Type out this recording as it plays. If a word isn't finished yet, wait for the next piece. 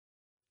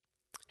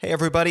Hey,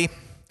 everybody.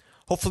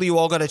 Hopefully you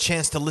all got a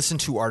chance to listen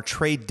to our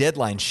trade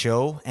deadline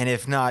show, and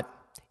if not,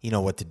 you know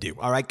what to do.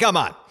 All right, come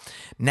on.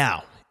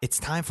 Now, it's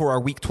time for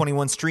our Week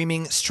 21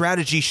 streaming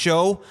strategy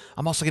show.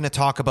 I'm also going to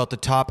talk about the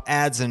top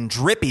ads and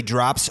drippy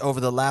drops over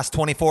the last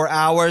 24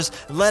 hours.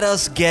 Let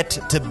us get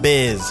to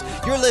biz.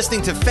 You're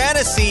listening to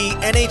Fantasy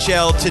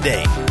NHL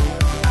Today.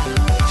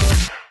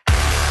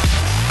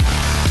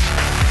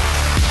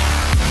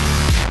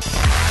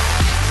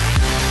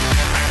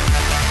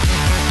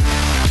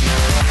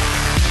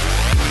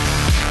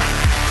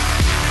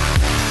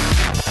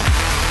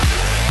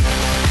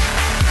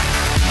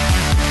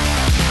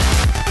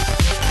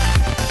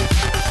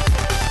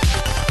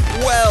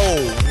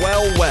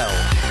 Well,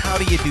 how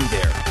do you do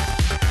there?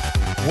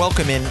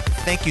 Welcome in.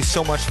 Thank you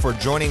so much for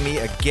joining me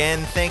again.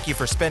 Thank you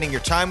for spending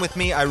your time with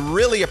me. I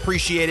really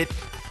appreciate it.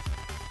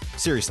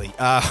 Seriously.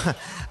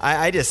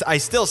 I just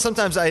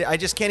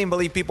can't even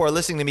believe people are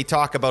listening to me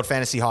talk about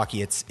fantasy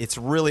hockey. It's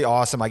really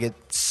awesome. I get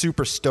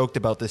super stoked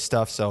about this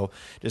stuff. So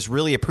just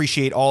really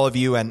appreciate all of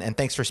you and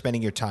thanks for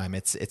spending your time.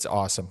 It's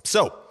awesome.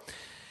 So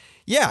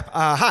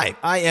hi,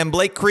 I am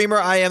Blake Creamer.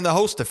 I am the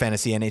host of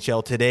Fantasy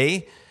NHL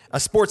Today, a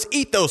sports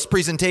ethos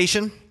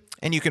presentation.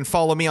 And you can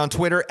follow me on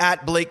Twitter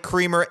at Blake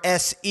Creamer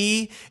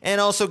SE,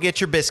 and also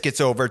get your biscuits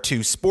over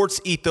to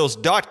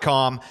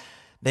sportsethos.com.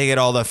 They get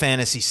all the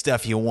fantasy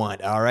stuff you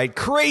want, all right?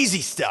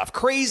 Crazy stuff,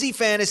 crazy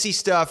fantasy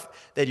stuff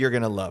that you're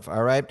going to love,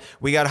 all right?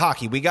 We got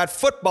hockey. We got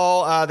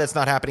football. That's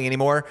not happening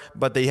anymore,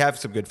 but they have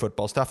some good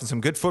football stuff and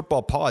some good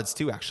football pods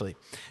too, actually.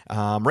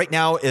 Right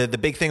now, the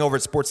big thing over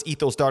at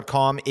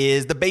sportsethos.com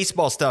is the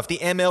baseball stuff, the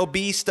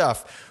MLB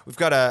stuff. We've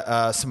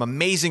got some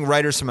amazing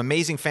writers, some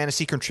amazing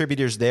fantasy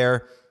contributors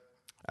there.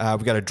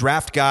 We've got a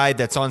draft guide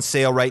that's on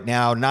sale right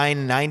now,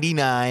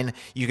 $9.99.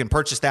 You can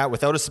purchase that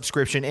without a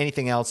subscription,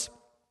 anything else.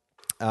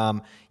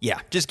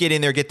 Just get in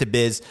there, get the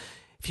biz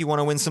if you want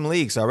to win some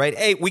leagues, all right?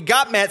 Hey, we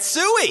got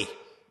Matsui,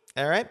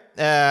 all right?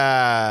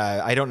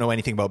 I don't know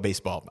anything about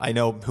baseball. I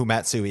know who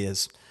Matsui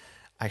is.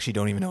 I actually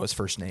don't even know his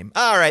first name.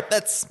 All right,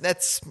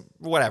 that's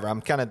whatever.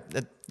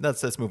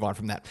 Let's move on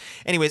from that.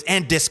 Anyways,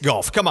 and disc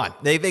golf. Come on.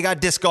 They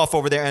got disc golf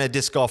over there and a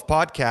disc golf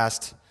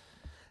podcast.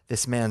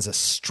 This man's a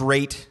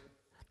straight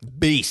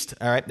beast.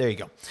 All right, there you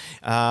go.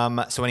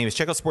 So anyways,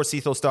 check out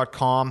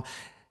sportsethos.com.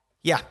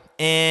 Yeah,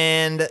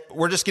 and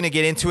we're just going to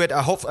get into it.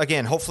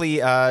 Hopefully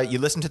you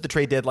listened to the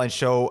trade deadline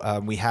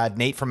show. We had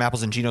Nate from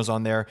Apples and Ginos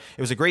on there.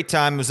 It was a great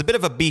time. It was a bit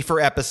of a beefer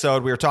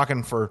episode. We were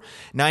talking for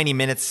 90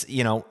 minutes.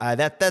 You know,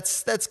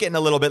 that's getting a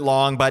little bit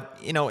long, but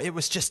you know, it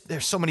was just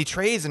there's so many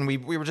trades, and we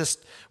were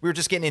just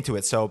getting into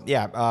it. So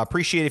yeah,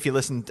 appreciate if you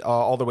listened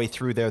all the way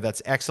through there.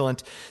 That's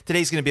excellent.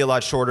 Today's going to be a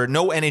lot shorter.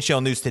 No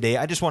NHL news today.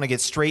 I just want to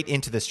get straight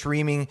into the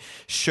streaming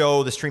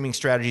show, the streaming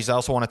strategies. I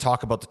also want to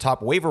talk about the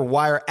top waiver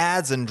wire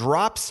ads and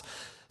drops.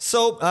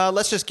 So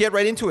let's just get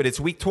right into it. It's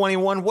week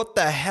 21. What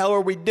the hell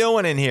are we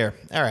doing in here?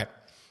 All right.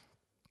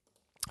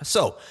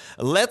 So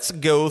let's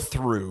go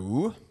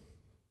through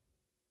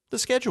the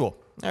schedule.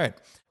 All right.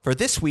 For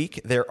this week,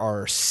 there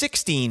are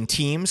 16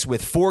 teams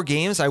with 4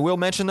 games. I will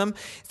mention them.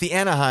 The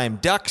Anaheim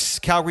Ducks,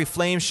 Calgary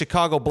Flames,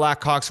 Chicago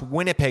Blackhawks,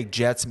 Winnipeg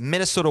Jets,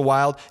 Minnesota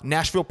Wild,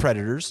 Nashville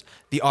Predators,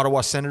 the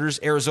Ottawa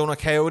Senators, Arizona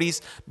Coyotes,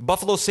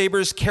 Buffalo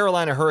Sabres,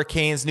 Carolina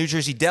Hurricanes, New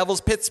Jersey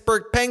Devils,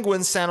 Pittsburgh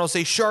Penguins, San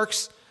Jose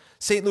Sharks,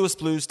 St. Louis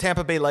Blues,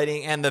 Tampa Bay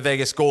Lightning, and the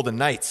Vegas Golden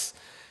Knights.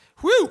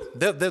 Whew!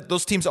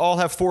 Those teams all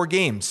have 4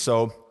 games,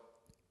 so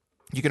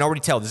you can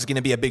already tell this is going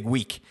to be a big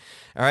week.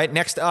 All right,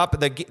 next up,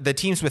 the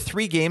teams with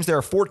 3 games. There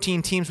are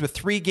 14 teams with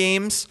 3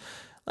 games.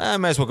 I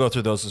might as well go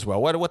through those as well.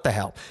 What the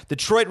hell?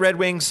 Detroit Red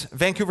Wings,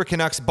 Vancouver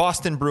Canucks,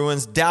 Boston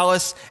Bruins,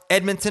 Dallas,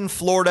 Edmonton,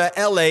 Florida,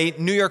 LA,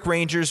 New York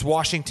Rangers,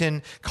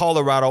 Washington,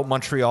 Colorado,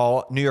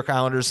 Montreal, New York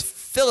Islanders,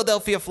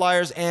 Philadelphia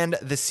Flyers, and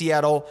the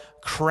Seattle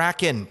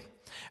Kraken.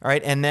 All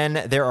right, and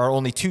then there are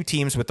only 2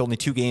 teams with only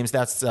 2 games.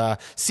 That's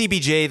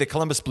CBJ, the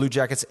Columbus Blue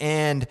Jackets,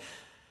 and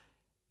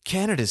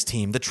Canada's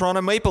team, the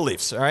Toronto Maple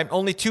Leafs. All right,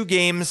 only 2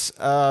 games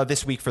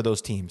this week for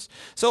those teams.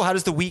 So how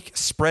does the week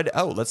spread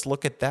out? Let's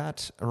look at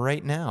that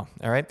right now.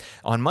 All right,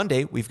 on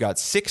Monday, we've got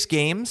 6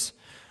 games.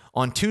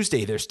 On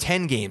Tuesday, there's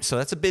 10 games. So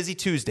that's a busy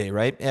Tuesday,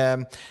 right?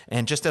 And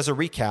just as a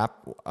recap,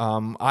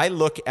 I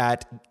look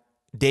at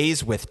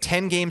days with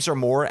 10 games or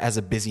more as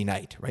a busy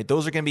night, right?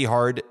 Those are going to be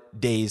hard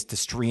days to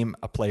stream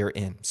a player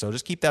in. So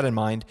just keep that in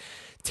mind.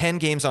 10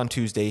 games on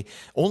Tuesday,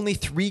 only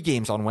 3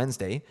 games on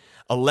Wednesday,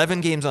 11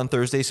 games on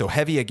Thursday, so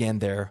heavy again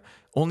there.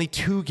 Only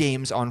 2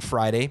 games on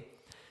Friday.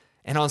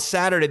 And on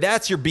Saturday,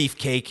 that's your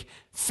beefcake.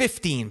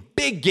 15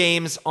 big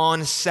games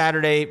on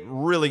Saturday.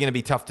 Really going to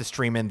be tough to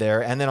stream in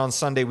there. And then on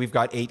Sunday, we've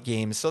got 8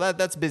 games. So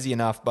that's busy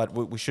enough, but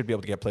we should be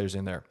able to get players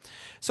in there.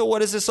 So what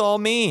does this all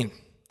mean?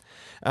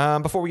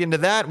 Before we get into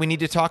that, we need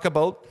to talk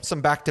about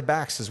some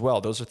back-to-backs as well.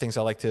 Those are things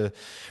I like to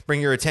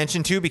bring your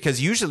attention to because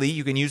usually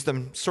you can use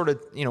them sort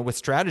of, with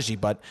strategy.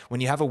 But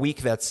when you have a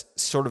week that's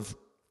sort of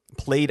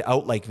played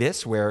out like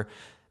this, where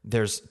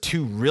there's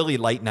 2 really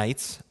light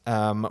nights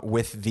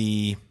with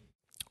the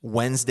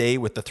Wednesday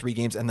with the 3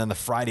 games and then the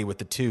Friday with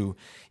the 2,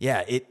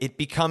 yeah, it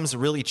becomes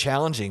really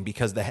challenging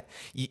because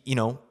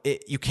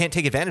you can't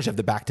take advantage of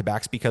the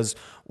back-to-backs because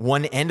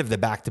one end of the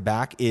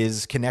back-to-back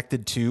is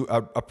connected to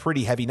a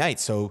pretty heavy night.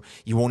 So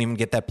you won't even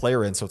get that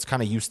player in. So it's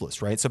kind of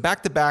useless, right? So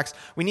back-to-backs,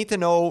 we need to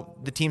know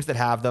the teams that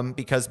have them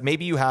because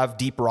maybe you have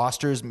deep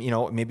rosters,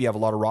 maybe you have a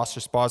lot of roster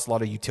spots, a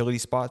lot of utility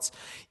spots.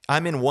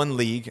 I'm in one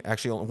league,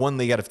 actually one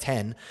league out of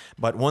 10,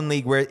 but one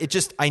league where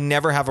I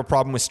never have a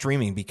problem with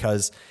streaming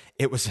because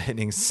it was an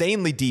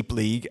insanely deep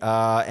league,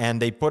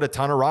 and they put a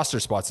ton of roster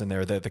spots in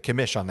there, the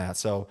commish on that.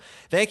 So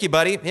thank you,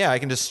 buddy. Yeah, I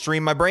can just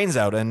stream my brains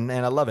out, and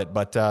I love it.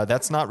 But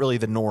that's not really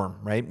the norm,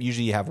 right?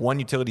 Usually you have 1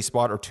 utility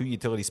spot or 2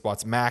 utility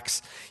spots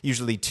max,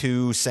 usually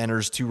 2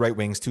 centers, 2 right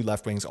wings, 2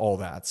 left wings, all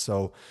that.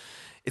 So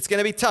it's going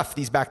to be tough,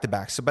 these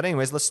back-to-backs. So, but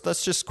anyways,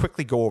 let's just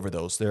quickly go over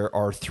those. There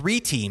are 3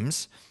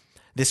 teams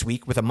this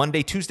week with a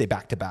Monday-Tuesday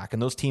back-to-back,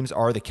 and those teams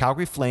are the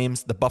Calgary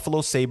Flames, the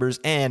Buffalo Sabres,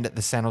 and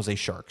the San Jose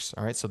Sharks.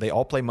 All right, so they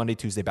all play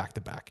Monday-Tuesday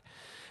back-to-back.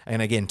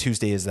 And again,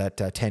 Tuesday is that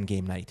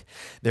 10-game night.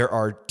 There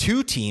are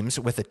 2 teams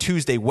with a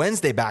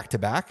Tuesday-Wednesday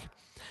back-to-back,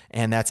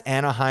 and that's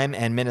Anaheim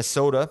and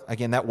Minnesota.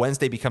 Again, that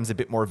Wednesday becomes a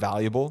bit more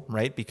valuable,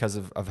 right, because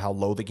of how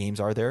low the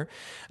games are there.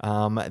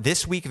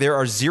 This week, there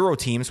are 0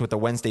 teams with a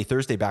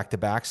Wednesday-Thursday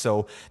back-to-back,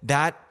 so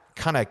that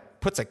kind of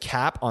puts a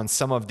cap on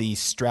some of the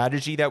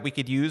strategy that we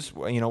could use,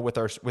 with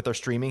our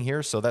streaming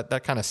here. So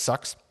that kind of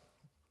sucks.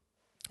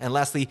 And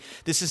lastly,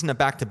 this isn't a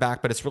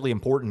back-to-back, but it's really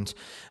important.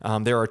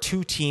 There are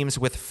 2 teams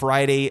with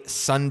Friday,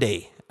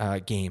 Sunday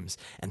games,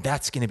 and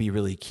that's going to be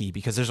really key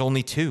because there's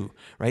only 2,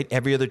 right?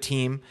 Every other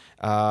team,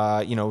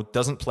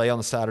 doesn't play on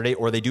the Saturday,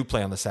 or they do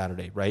play on the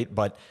Saturday, right?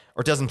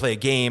 Or doesn't play a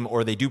game,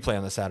 or they do play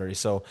on the Saturday.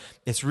 So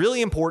it's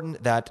really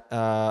important that,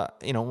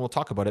 we'll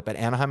talk about it, but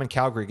Anaheim and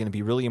Calgary are going to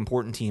be really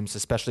important teams,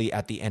 especially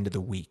at the end of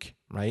the week,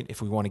 right?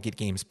 If we want to get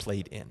games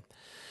played in.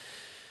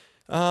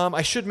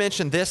 I should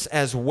mention this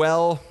as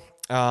well.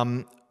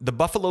 The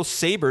Buffalo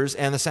Sabres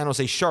and the San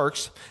Jose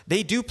Sharks,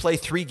 they do play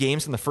 3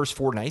 games in the first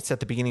 4 nights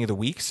at the beginning of the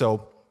week.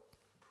 So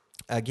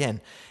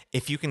again,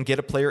 if you can get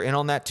a player in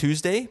on that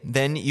Tuesday,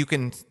 then you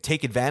can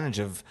take advantage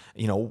of,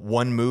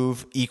 1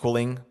 move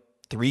equaling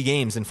 3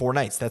 games in 4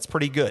 nights. That's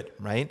pretty good,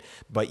 right?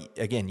 But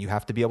again, you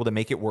have to be able to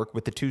make it work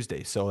with the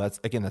Tuesday. So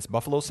that's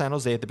Buffalo, San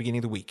Jose at the beginning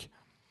of the week.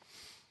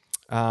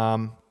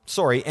 And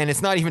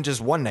it's not even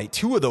just 1 night.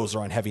 2 of those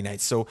are on heavy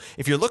nights. So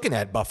if you're looking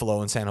at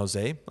Buffalo and San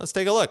Jose, let's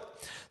take a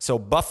look. So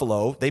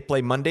Buffalo, they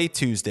play Monday,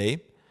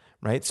 Tuesday,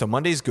 right? So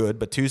Monday's good,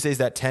 but Tuesday's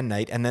that 10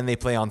 night, and then they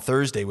play on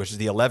Thursday, which is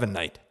the 11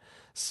 night.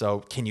 So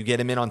can you get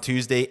him in on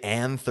Tuesday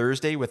and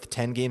Thursday with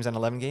 10 games and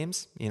 11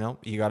 games?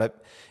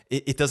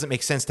 It doesn't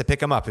make sense to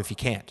pick him up if you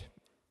can't,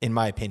 in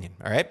my opinion.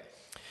 All right.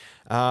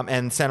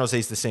 And San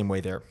Jose's the same way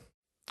there.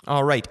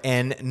 All right,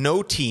 and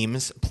no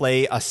teams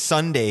play a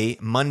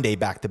Sunday-Monday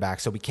back-to-back,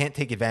 so we can't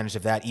take advantage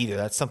of that either.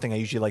 That's something I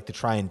usually like to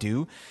try and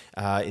do,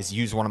 is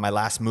use one of my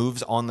last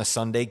moves on the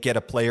Sunday, get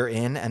a player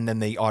in, and then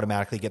they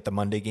automatically get the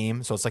Monday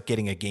game. So it's like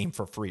getting a game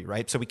for free,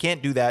 right? So we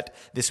can't do that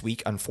this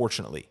week,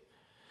 unfortunately.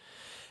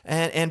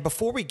 And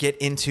before we get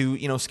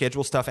into,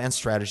 schedule stuff and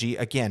strategy,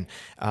 again,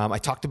 I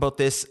talked about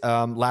this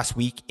last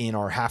week in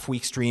our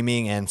half-week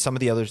streaming and some of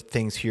the other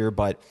things here,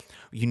 but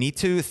you need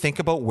to think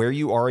about where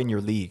you are in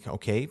your league,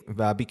 okay?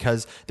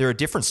 Because there are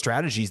different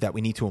strategies that we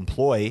need to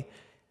employ,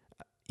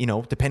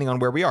 depending on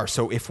where we are.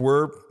 So if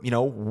we're,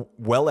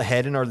 well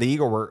ahead in our league,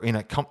 or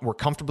we're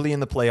comfortably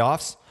in the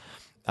playoffs,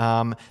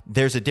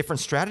 there's a different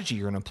strategy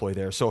you're going to employ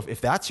there. So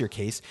if that's your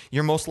case,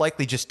 you're most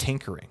likely just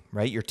tinkering,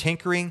 right? You're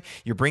tinkering,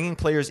 you're bringing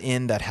players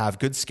in that have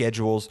good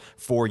schedules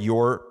for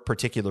your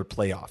particular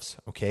playoffs,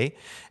 okay?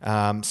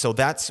 So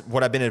that's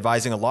what I've been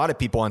advising a lot of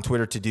people on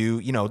Twitter to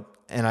do,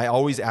 and I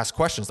always ask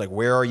questions like,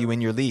 where are you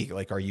in your league?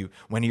 Like,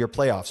 when are your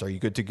playoffs? Are you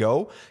good to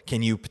go?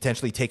 Can you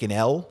potentially take an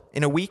L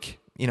in a week?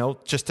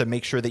 Just to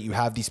make sure that you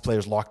have these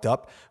players locked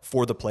up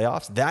for the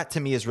playoffs. That to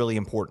me is really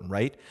important,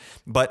 right?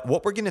 But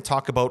what we're going to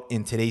talk about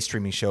in today's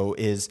streaming show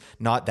is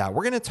not that.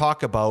 We're going to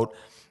talk about,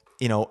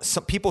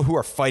 some people who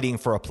are fighting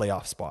for a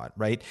playoff spot,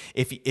 right?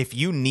 If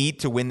you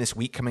need to win this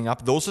week coming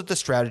up, those are the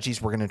strategies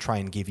we're going to try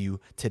and give you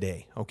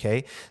today,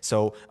 okay?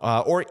 So,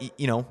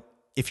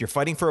 if you're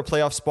fighting for a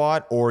playoff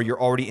spot or you're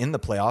already in the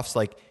playoffs,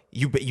 like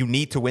you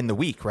need to win the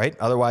week, right?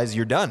 Otherwise,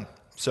 you're done.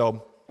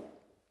 So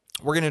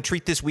we're going to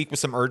treat this week with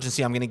some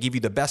urgency. I'm going to give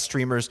you the best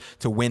streamers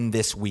to win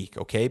this week,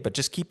 okay? But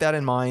just keep that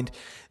in mind.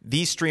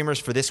 These streamers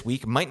for this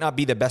week might not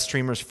be the best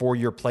streamers for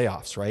your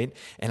playoffs, right?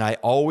 And I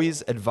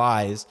always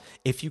advise,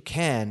 if you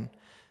can,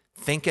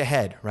 think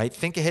ahead, right?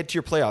 Think ahead to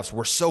your playoffs.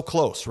 We're so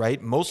close, right?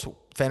 Most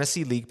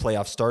fantasy league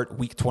playoffs start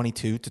week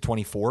 22 to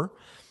 24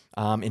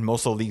 in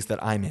most of the leagues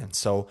that I'm in.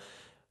 So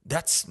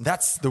that's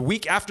the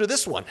week after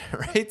this one,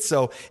 right?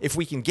 So if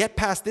we can get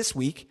past this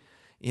week,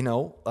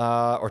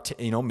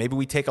 maybe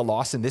we take a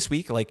loss in this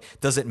week. Like,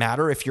 does it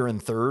matter if you're in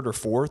 3rd or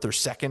 4th or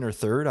 2nd or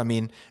 3rd? I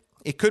mean,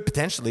 it could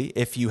potentially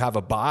if you have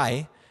a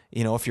bye,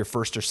 if you're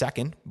 1st or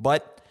 2nd.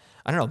 But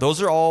I don't know.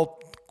 Those are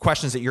all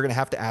questions that you're going to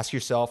have to ask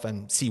yourself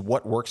and see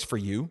what works for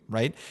you,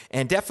 right?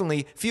 And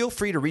definitely feel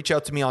free to reach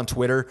out to me on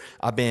Twitter.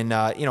 I've been,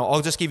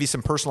 I'll just give you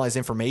some personalized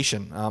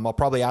information. I'll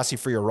probably ask you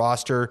for your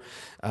roster.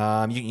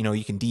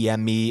 You can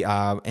DM me.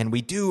 And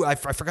we do, I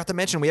forgot to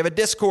mention, we have a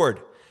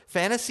Discord.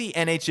 Fantasy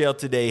NHL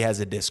Today has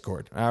a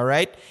Discord. All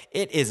right.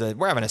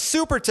 We're having a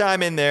super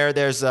time in there.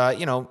 There's,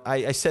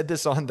 I said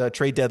this on the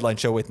trade deadline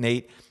show with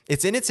Nate.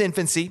 It's in its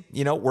infancy.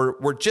 We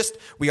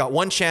got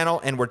one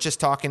channel and we're just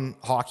talking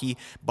hockey,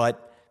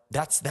 but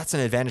that's an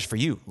advantage for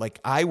you. Like,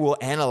 I will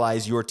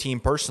analyze your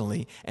team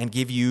personally and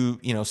give you,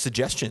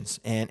 suggestions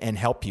and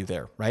help you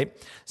there. Right.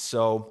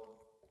 So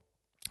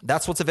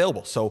that's what's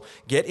available. So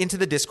get into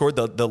the Discord.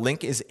 The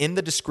link is in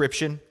the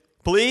description.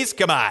 Please.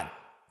 Come on,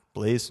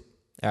 please.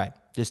 All right.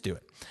 Just do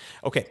it.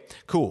 Okay,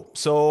 cool.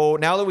 So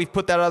now that we've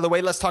put that out of the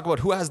way, let's talk about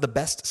who has the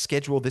best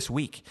schedule this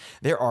week.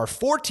 There are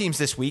 4 teams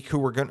this week who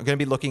we're going to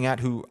be looking at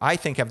who I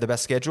think have the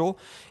best schedule.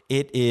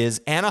 It is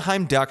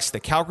Anaheim Ducks,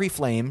 the Calgary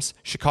Flames,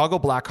 Chicago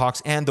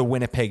Blackhawks, and the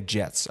Winnipeg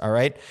Jets, all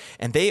right?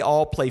 And they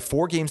all play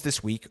 4 games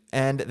this week,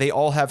 and they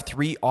all have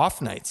 3 off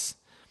nights.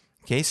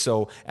 Okay,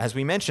 so as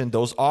we mentioned,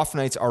 those off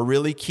nights are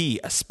really key,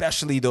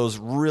 especially those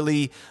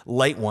really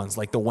light ones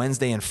like the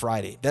Wednesday and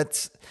Friday.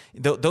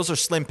 Those are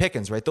slim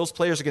pickings, right? Those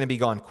players are going to be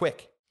gone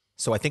quick.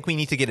 So I think we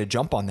need to get a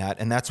jump on that,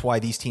 and that's why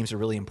these teams are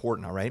really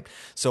important, all right?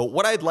 So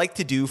what I'd like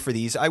to do for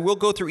these, I will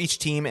go through each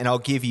team, and I'll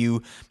give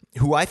you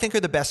who I think are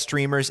the best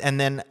streamers,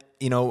 and then,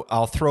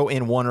 I'll throw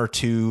in 1 or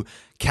 2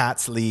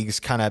 Cats leagues,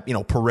 kind of,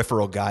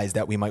 peripheral guys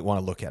that we might want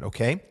to look at,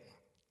 okay?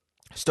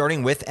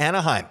 Starting with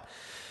Anaheim.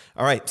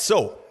 All right,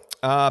 so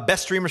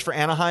best streamers for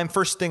Anaheim.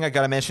 First thing I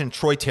got to mention,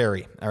 Troy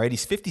Terry. All right,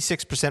 he's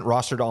 56%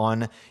 rostered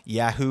on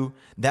Yahoo.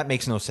 That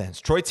makes no sense.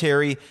 Troy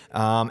Terry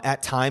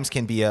at times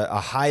can be a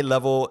high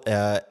level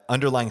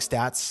underlying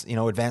stats,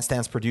 advanced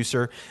stats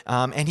producer,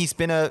 and he's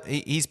been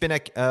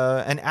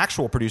an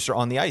actual producer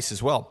on the ice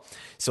as well.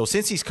 So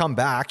since he's come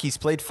back, he's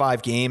played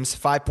 5 games,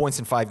 5 points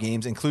in 5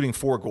 games, including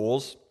 4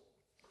 goals.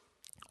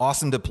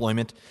 Awesome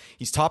deployment.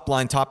 He's top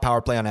line, top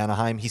power play on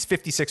Anaheim. He's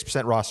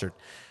 56% rostered.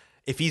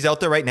 If he's out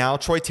there right now,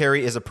 Troy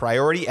Terry is a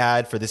priority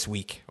ad for this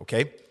week,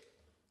 okay?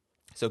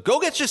 So go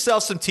get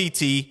yourself some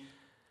TT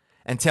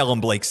and tell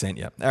him Blake sent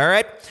you, all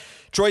right?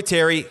 Troy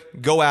Terry,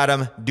 go at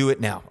him, do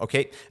it now,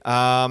 okay?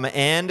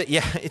 And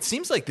yeah, it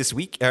seems like this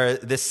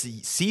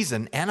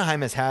season,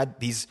 Anaheim has had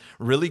these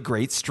really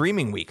great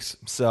streaming weeks.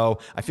 So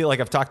I feel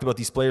like I've talked about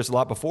these players a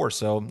lot before,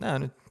 so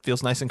it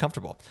feels nice and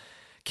comfortable.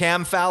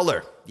 Cam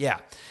Fowler, yeah.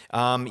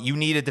 You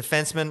need a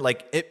defenseman.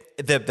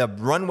 The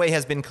runway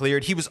has been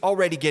cleared. He was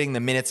already getting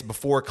the minutes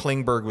before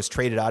Klingberg was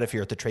traded out of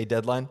here at the trade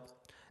deadline.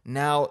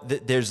 Now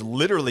there's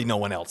literally no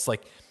one else.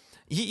 Like,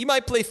 he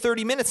might play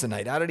 30 minutes a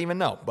night. I don't even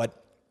know.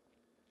 But,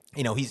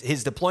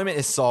 his deployment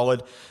is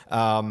solid.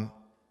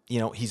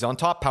 He's on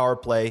top power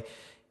play.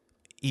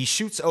 He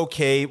shoots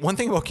okay. One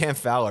thing about Cam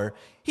Fowler,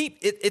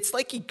 it's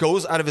like he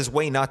goes out of his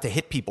way not to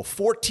hit people.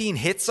 14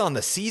 hits on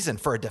the season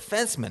for a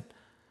defenseman.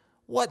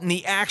 What in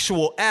the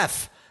actual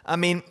F? I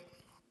mean,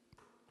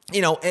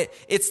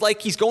 it's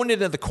like he's going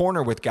into the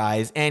corner with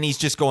guys and he's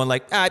just going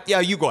like, yeah,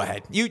 you go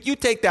ahead. You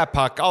take that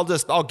puck.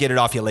 I'll get it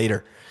off you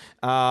later.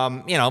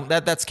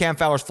 That's Cam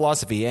Fowler's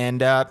philosophy.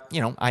 And, I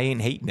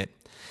ain't hating it.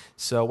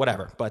 So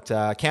whatever.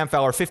 But Cam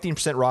Fowler, 15%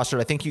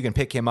 rostered. I think you can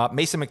pick him up.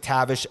 Mason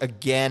McTavish,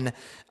 again.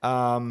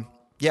 I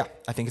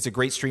think it's a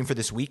great stream for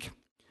this week.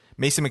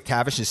 Mason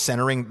McTavish is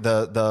centering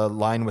the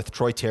line with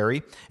Troy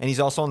Terry, and he's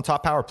also on the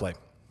top power play.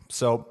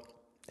 So,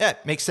 yeah,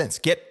 it makes sense.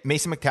 Get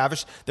Mason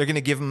McTavish. They're going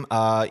to give him,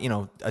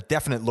 a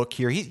definite look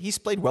here. He's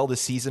played well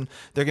this season.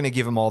 They're going to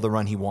give him all the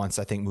run he wants,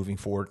 I think, moving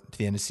forward to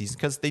the end of the season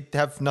because they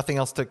have nothing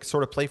else to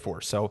sort of play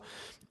for. So,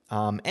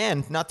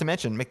 and not to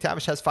mention,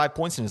 McTavish has 5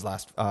 points in his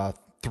last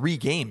 3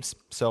 games.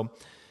 So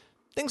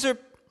things are,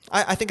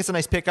 I think it's a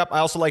nice pickup. I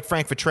also like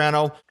Frank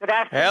Vetrano. Good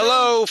afternoon.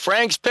 Hello,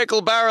 Frank's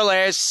Pickle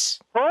Barreless.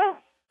 Who?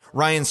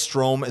 Ryan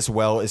Strome as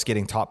well is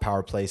getting top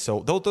power play.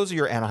 So those are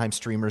your Anaheim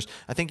streamers.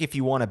 I think if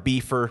you want a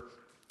beefer,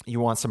 you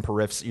want some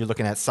periffs, you're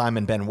looking at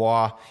Simon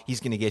Benoit.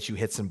 He's going to get you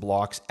hits and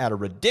blocks at a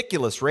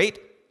ridiculous rate.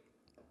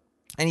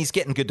 And he's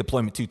getting good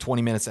deployment too,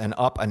 20 minutes and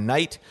up a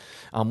night.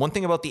 One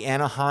thing about the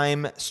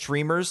Anaheim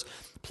streamers,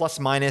 plus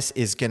minus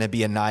is going to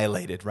be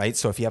annihilated, right?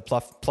 So if you have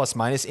plus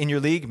minus in your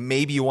league,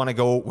 maybe you want to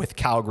go with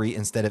Calgary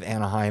instead of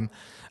Anaheim.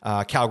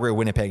 Calgary or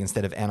Winnipeg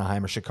instead of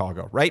Anaheim or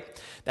Chicago, right?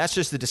 That's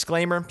just the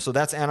disclaimer. So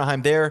that's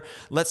Anaheim there.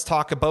 Let's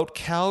talk about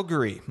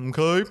Calgary,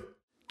 okay?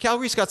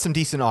 Calgary's got some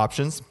decent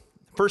options.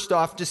 First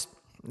off, just,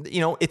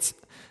 it's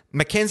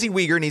Mackenzie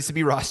Weegar needs to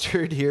be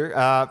rostered here.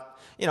 I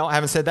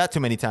haven't said that too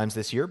many times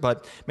this year,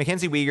 but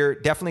Mackenzie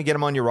Weegar, definitely get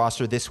him on your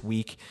roster this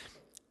week.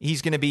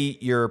 He's going to be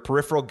your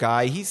peripheral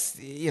guy. He's,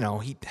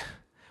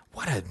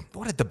 what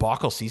a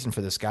debacle season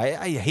for this guy.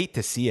 I hate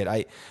to see it.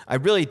 I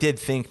really did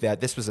think that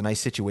this was a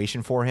nice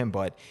situation for him,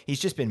 but he's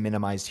just been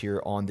minimized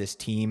here on this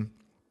team.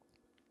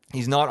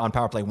 He's not on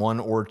power play 1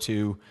 or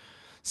 2.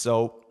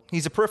 So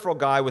he's a peripheral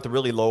guy with a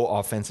really low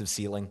offensive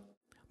ceiling.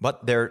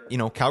 But they're,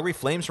 Calgary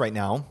Flames right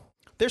now,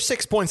 they're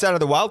 6 points out of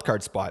the wild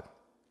card spot.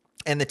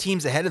 and the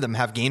teams ahead of them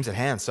have games at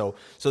hand. So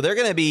they're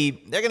going to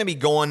be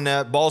going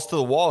balls to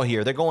the wall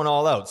here. They're going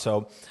all out.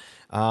 So,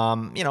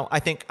 I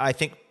think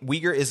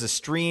Weegar is a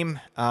stream.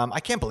 I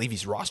can't believe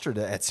he's rostered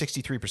at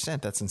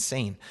 63%. That's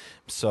insane.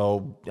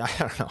 So I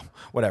don't know,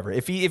 whatever.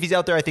 If he's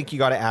out there, I think you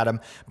got to add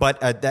him. But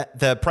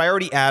the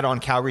priority add on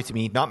Calgary to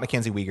me, not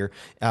Mackenzie Weegar,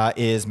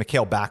 is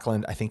Mikael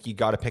Backlund. I think you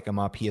got to pick him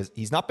up.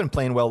 He's not been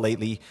playing well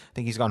lately. I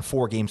think he's gone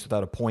 4 games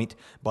without a point,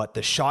 but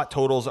the shot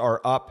totals are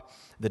up.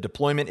 The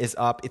deployment is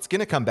up. It's going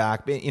to come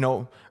back.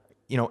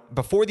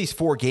 Before these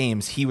 4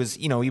 games, he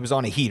was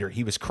on a heater.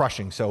 He was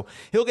crushing. So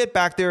he'll get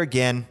back there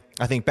again.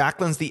 I think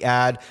Backlund's the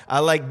ad. I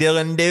like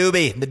Dylan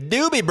Dubé, the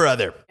Dubé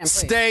brother.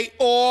 Stay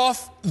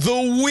off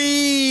the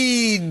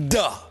weed.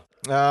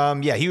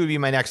 He would be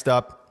my next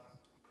up.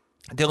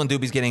 Dylan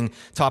Dubé's getting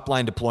top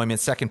line deployment,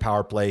 second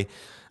power play.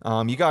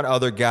 You got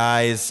other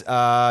guys.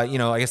 I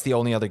guess the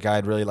only other guy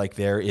I'd really like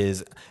there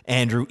is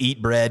Andrew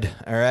Eat Bread.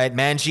 All right,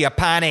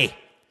 Mangiapane.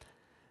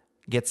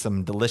 Get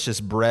some delicious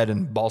bread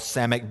and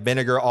balsamic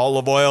vinegar,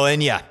 olive oil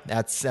in ya.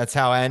 That's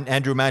how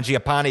Andrew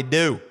Mangiapane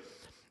do.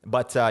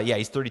 But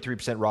he's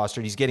 33%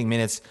 rostered. He's getting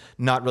minutes,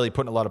 not really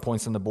putting a lot of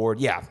points on the board.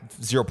 Yeah,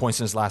 0 points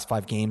in his last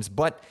 5 games,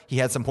 but he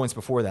had some points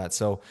before that.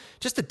 So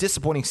just a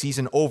disappointing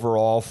season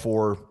overall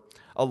for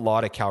a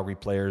lot of Calgary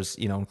players,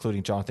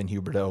 including Jonathan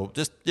Huberdeau,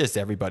 just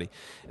everybody.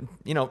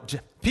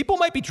 People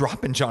might be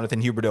dropping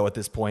Jonathan Huberdeau at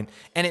this point,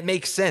 and it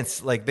makes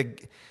sense.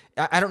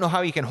 I don't know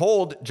how you can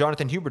hold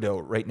Jonathan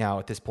Huberdeau right now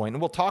at this point.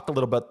 And we'll talk a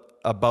little bit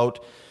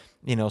about,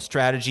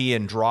 strategy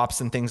and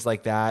drops and things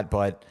like that.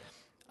 But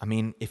I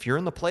mean, if you're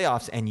in the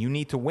playoffs and you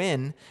need to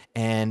win,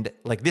 and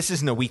this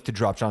isn't a week to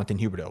drop Jonathan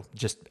Huberdeau,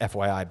 just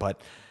FYI, but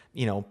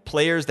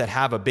players that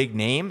have a big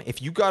name,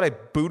 if you got to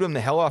boot them the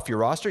hell off your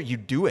roster, you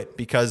do it,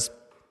 because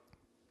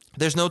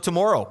there's no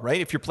tomorrow, right?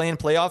 If you're playing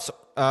playoffs,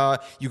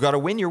 you got to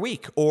win your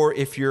week. Or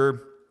if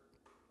you're,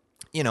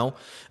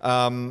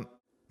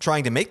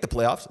 trying to make the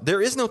playoffs,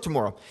 there is no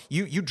tomorrow.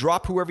 You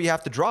drop whoever you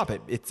have to drop.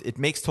 It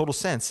makes total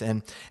sense.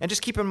 And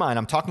just keep in mind,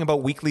 I'm talking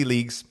about weekly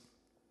leagues.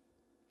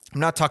 I'm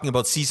not talking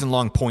about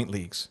season-long point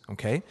leagues,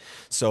 okay?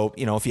 So,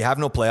 if you have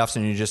no playoffs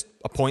and you're just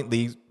a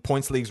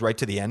points leagues right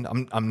to the end,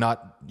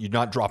 you're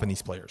not dropping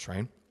these players,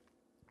 right?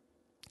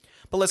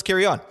 But let's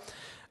carry on.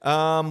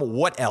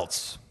 What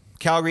else?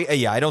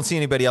 Calgary, I don't see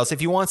anybody else.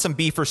 If you want some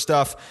beefer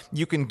stuff,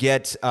 you can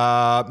get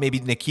maybe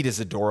Nikita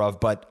Zadorov,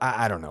 but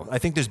I don't know. I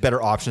think there's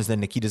better options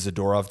than Nikita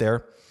Zadorov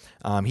there.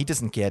 He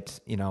doesn't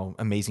get,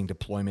 amazing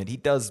deployment. He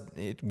does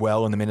it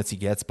well in the minutes he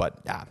gets, but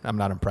I'm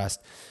not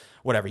impressed.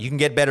 Whatever. You can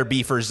get better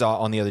beefers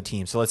on the other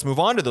team. So let's move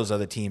on to those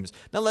other teams.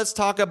 Now let's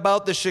talk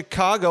about the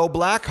Chicago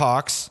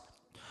Blackhawks.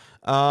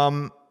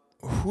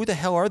 Who the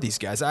hell are these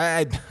guys?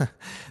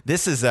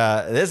 This is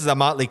a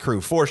motley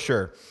crew for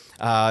sure.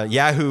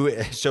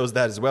 Yahoo shows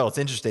that as well. It's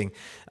interesting.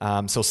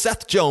 So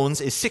Seth Jones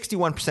is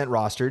 61%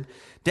 rostered.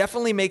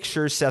 Definitely make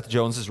sure Seth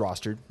Jones is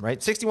rostered, right?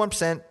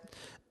 61%.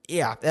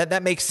 Yeah,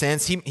 that makes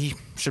sense. He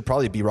should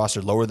probably be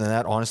rostered lower than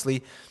that,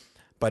 honestly.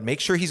 But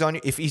make sure he's on.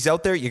 If he's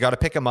out there, you got to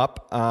pick him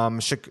up.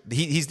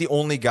 He's the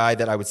only guy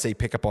that I would say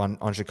pick up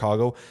on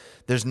Chicago.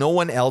 There's no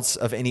one else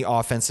of any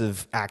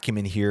offensive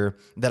acumen here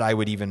that I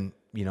would even,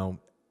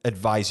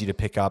 advise you to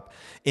pick up.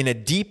 In a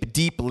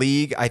deep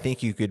league, I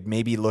think you could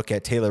maybe look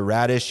at Taylor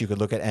Radish. You could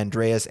look at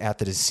Andreas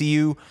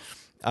Athanasiou.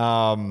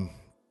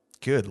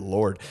 Good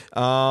Lord.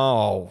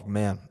 Oh,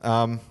 man.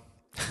 I'm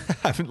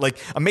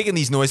making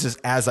these noises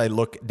as I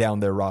look down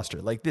their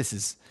roster. This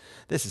is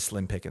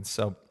slim pickings.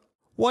 So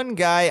one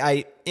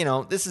guy,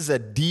 this is a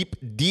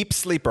deep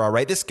sleeper, all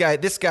right? This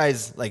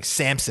guy's like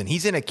Samson.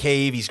 He's in a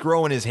cave. He's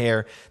growing his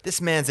hair.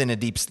 This man's in a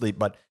deep sleep,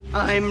 but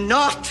I'm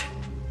not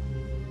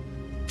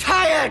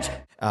tired.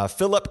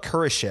 Philip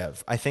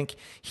Kurashev, I think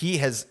he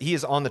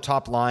is on the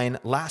top line.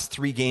 Last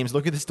 3 games,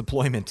 look at this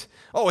deployment.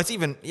 Oh, it's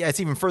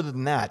even further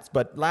than that.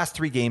 But last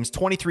 3 games,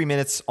 23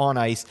 minutes on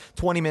ice,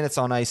 20 minutes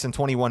on ice, and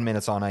 21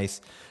 minutes on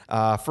ice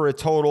for a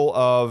total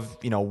of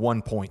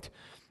 1 point.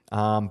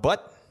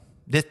 But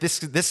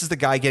this is the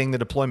guy getting the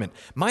deployment.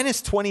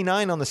 Minus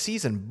 29 on the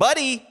season,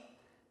 buddy.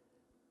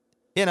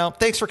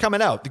 Thanks for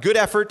coming out. Good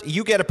effort.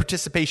 You get a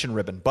participation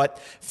ribbon. But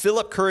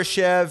Philip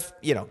Kurashev,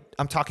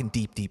 I'm talking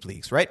deep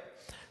leagues, right?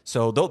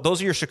 So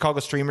those are your Chicago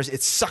streamers.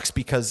 It sucks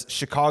because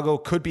Chicago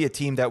could be a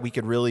team that we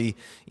could really,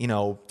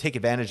 take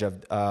advantage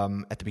of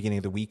at the beginning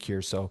of the week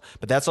here. So,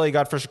 but that's all you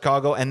got for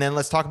Chicago. And then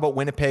let's talk about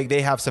Winnipeg.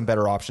 They have some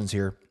better options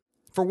here.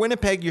 For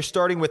Winnipeg, you're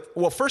starting with,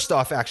 well, first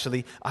off,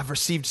 actually, I've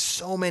received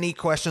so many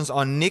questions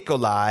on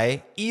Nikolai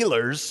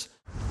Ehlers.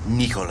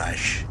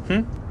 Nikolaj.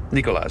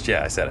 Nikolaj,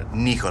 yeah, I said it.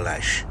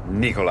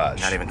 Nikolaj.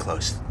 Not even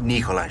close.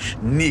 Nikolaj.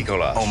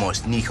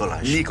 Almost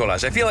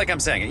Nikolaj. I feel like I'm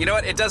saying it. You know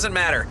what? It doesn't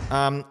matter.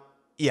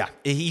 Yeah,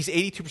 he's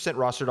 82%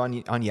 rostered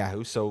on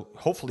Yahoo, so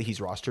hopefully he's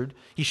rostered.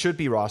 He should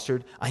be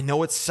rostered. I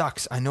know it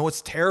sucks. I know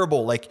it's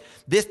terrible.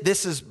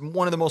 This is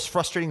one of the most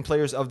frustrating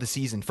players of the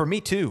season for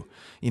me too.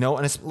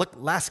 And it's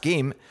last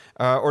game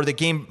 2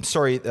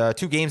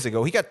 games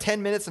ago, he got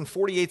 10 minutes and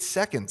 48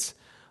 seconds.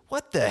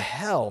 What the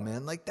hell,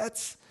 man?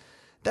 That's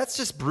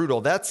just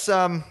brutal. That's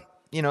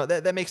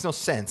that makes no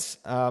sense.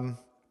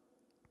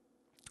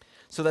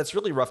 So that's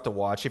really rough to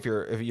watch if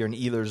you're an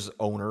Ehlers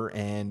owner,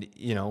 and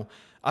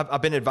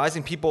I've been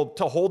advising people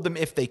to hold them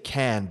if they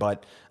can,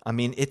 but I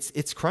mean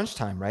it's crunch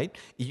time, right?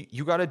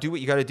 You got to do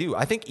what you got to do.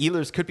 I think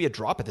Ehlers could be a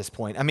drop at this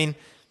point. I mean,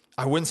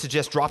 I wouldn't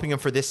suggest dropping him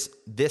for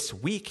this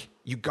week.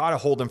 You got to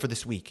hold him for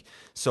this week.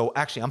 So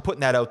actually, I'm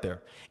putting that out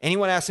there.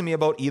 Anyone asking me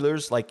about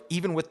Ehlers, like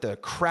even with the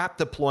crap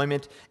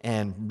deployment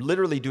and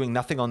literally doing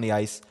nothing on the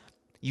ice,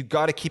 you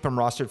got to keep him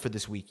rostered for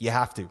this week. You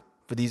have to.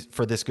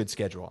 For this good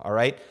schedule, all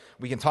right?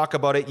 We can talk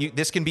about it.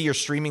 This can be your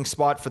streaming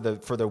spot for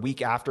the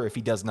week after if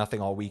he does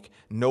nothing all week.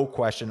 No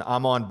question.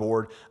 I'm on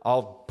board.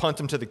 I'll punt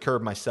him to the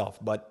curb myself.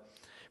 But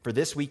for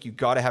this week, you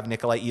got to have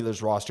Nikolai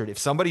Ehlers rostered. If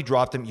somebody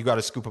dropped him, you got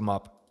to scoop him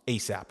up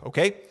ASAP,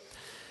 okay?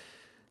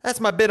 That's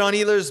my bit on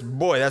Ehlers.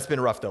 Boy, that's been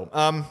rough, though.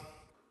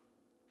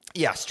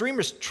 Yeah,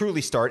 streamers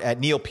truly start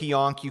at Neil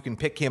Pionk. You can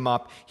pick him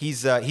up.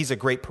 He's a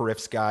great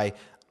periffs guy.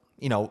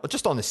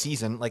 Just on the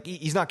season, like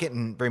he's not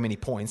getting very many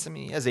points. I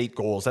mean, he has 8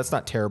 goals. That's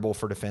not terrible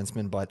for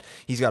defensemen, but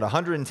he's got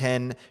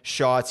 110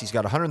 shots. He's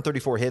got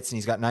 134 hits, and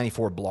he's got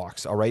 94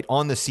 blocks. All right,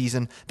 on the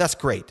season, that's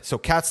great. So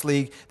Cats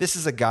League, this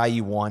is a guy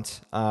you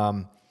want.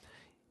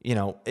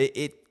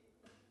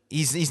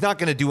 He's not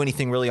going to do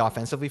anything really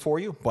offensively for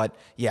you, but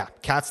yeah,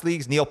 Cats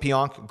Leagues, Neil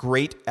Pionk,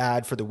 great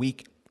ad for the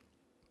week.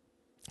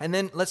 And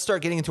then let's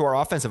start getting into our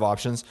offensive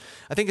options.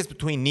 I think it's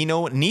between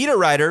Nino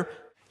Niederreiter.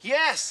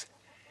 Yes,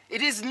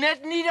 it is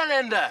Ned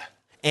Niederländer.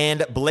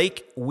 And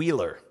Blake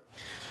Wheeler.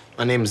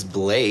 My name's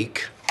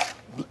Blake.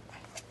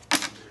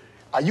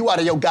 Are you out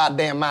of your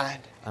goddamn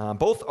mind?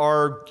 Both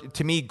are,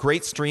 to me,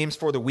 great streams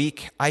for the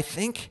week. I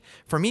think,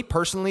 for me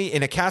personally,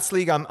 in a Cats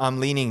League, I'm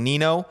leaning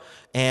Nino.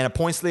 And a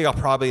points league, I'll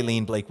probably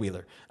lean Blake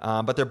Wheeler.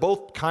 But they're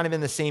both kind of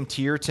in the same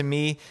tier to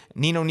me.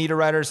 Nino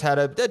Niederreiter's had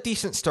a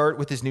decent start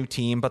with his new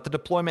team, but the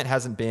deployment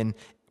hasn't been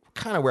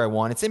kind of where I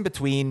want. It's in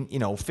between,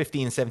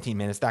 15 and 17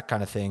 minutes, that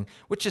kind of thing,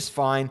 which is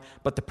fine.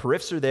 But the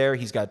periffs are there.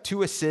 He's got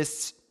 2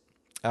 assists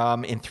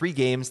in 3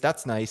 games.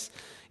 That's nice.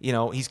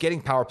 He's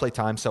getting power play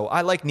time. So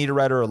I like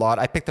Niederreiter a lot.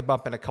 I picked him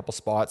up in a couple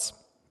spots.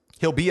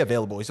 He'll be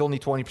available. He's only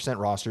 20%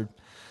 rostered.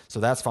 So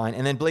that's fine.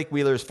 And then Blake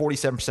Wheeler is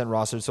 47%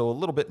 rostered, so a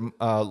little bit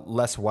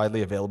less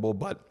widely available.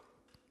 But,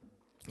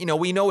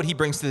 we know what he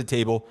brings to the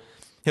table.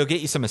 He'll get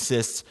you some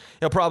assists.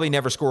 He'll probably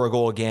never score a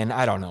goal again.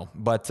 I don't know.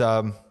 But,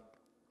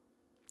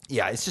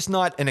 yeah, it's just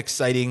not an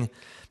exciting.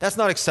 That's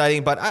not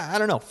exciting, but I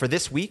don't know. For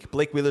this week,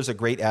 Blake Wheeler's a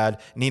great ad.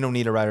 Nino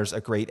Niederreiter's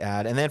a great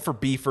ad. And then for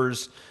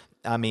beefers,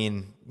 I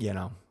mean,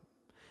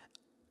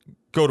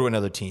 go to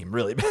another team,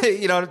 really.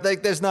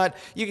 There's not,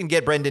 you can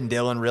get Brendan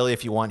Dillon really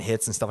if you want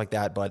hits and stuff like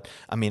that. But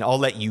I mean, I'll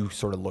let you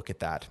sort of look at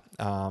that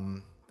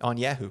on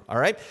Yahoo. All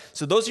right.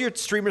 So those are your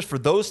streamers for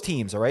those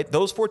teams. All right.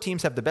 Those 4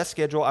 teams have the best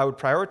schedule. I would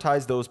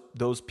prioritize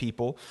those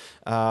people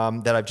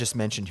that I've just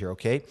mentioned here.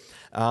 Okay.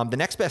 The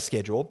next best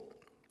schedule,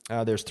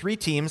 there's 3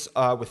 teams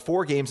with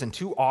 4 games and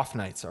 2 off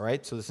nights. All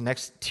right. So this is the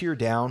next tier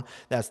down.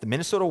 That's the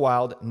Minnesota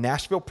Wild,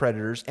 Nashville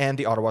Predators, and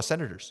the Ottawa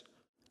Senators.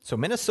 So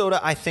Minnesota,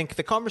 I think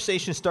the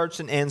conversation starts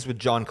and ends with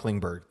John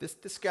Klingberg.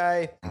 This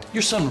guy.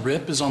 Your son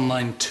Rip is on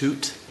line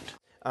toot.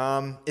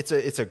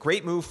 It's a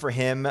great move for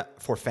him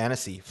for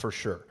fantasy for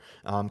sure.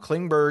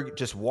 Klingberg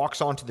just walks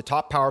onto the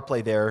top power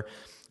play there,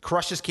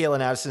 crushes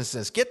Calen Addison,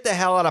 says, "Get the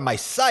hell out of my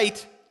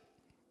sight,"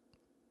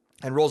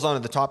 and rolls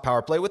onto the top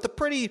power play with a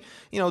pretty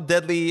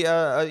deadly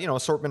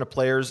assortment of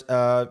players.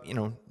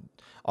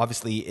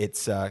 Obviously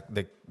it's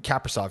the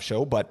Kaprizov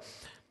show, but.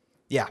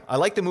 Yeah, I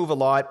like the move a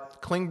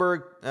lot.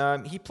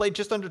 Klingberg, he played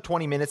just under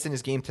 20 minutes in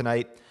his game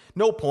tonight.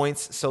 No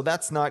points, so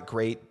that's not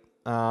great.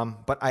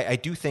 But I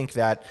do think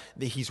that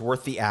he's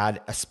worth the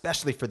ad,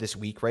 especially for this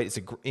week, right? It's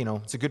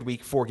a good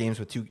week, 4 games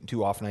with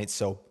two off nights.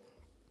 So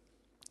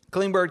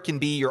Klingberg can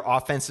be your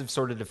offensive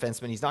sort of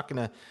defenseman. He's not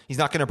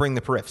gonna bring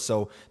the periff.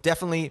 So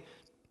definitely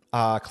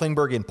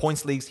Klingberg in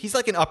points leagues. He's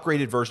like an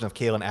upgraded version of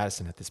Calen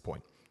Addison at this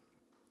point.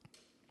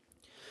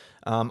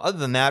 Other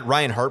than that,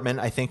 Ryan Hartman,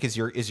 I think, is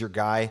your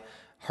guy.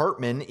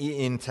 Hartman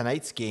in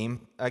tonight's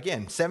game,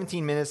 again,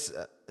 17 minutes,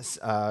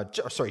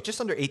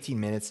 just under 18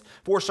 minutes,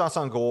 4 shots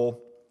on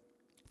goal,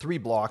 3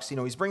 blocks.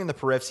 He's bringing the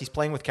periffs. He's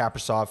playing with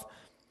Kaprizov.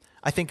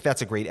 I think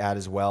that's a great ad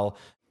as well.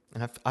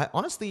 And I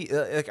honestly,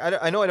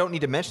 I know I don't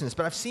need to mention this,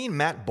 but I've seen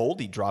Matt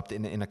Boldy dropped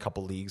in a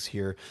couple leagues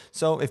here.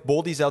 So if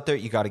Boldy's out there,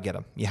 you got to get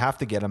him. You have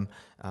to get him.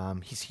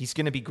 He's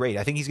going to be great.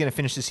 I think he's going to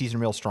finish the season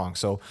real strong.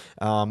 So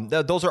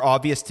those are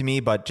obvious to me,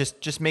 but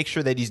just make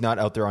sure that he's not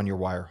out there on your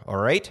wire. All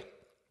right.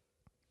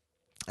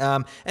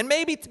 And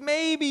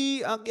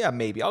maybe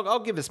I'll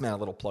give this man a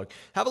little plug.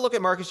 Have a look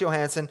at Marcus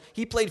Johansson.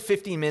 He played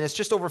 15 minutes,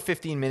 just over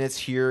 15 minutes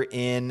here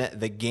in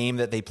the game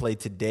that they played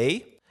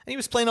today. And he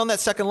was playing on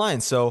that second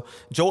line. So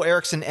Joel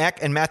Eriksson Ek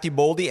and Matthew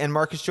Boldy and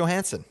Marcus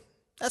Johansson.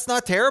 That's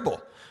not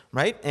terrible,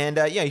 right? And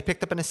he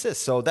picked up an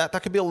assist. So that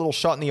could be a little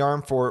shot in the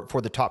arm for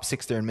the top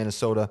 6 there in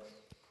Minnesota.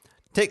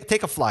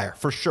 Take a flyer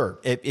for sure.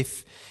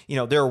 If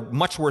there are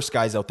much worse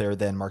guys out there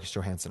than Marcus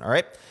Johansson. All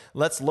right,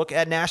 let's look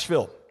at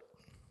Nashville.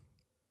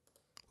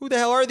 Who the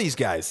hell are these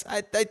guys?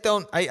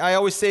 I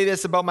always say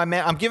this about my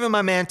man. I'm giving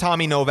my man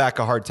Tommy Novak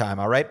a hard time,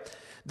 all right?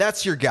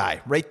 That's your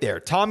guy right there.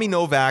 Tommy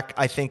Novak,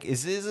 I think,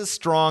 is a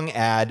strong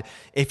ad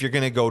if you're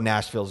going to go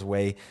Nashville's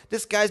way.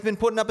 This guy's been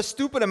putting up a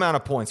stupid amount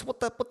of points. What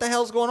the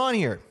hell's going on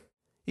here?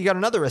 He got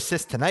another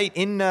assist tonight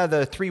in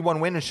the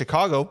 3-1 win in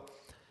Chicago.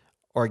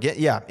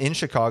 In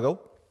Chicago.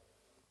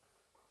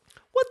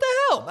 What the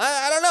hell?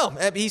 I don't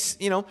know.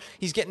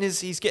 He's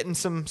getting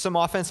some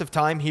offensive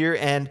time here,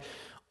 and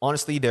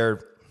honestly,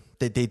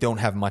 they don't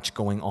have much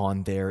going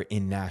on there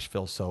in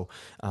Nashville. So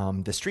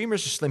the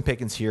streamers are slim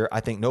pickings here. I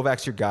think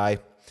Novak's your guy.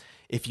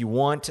 If you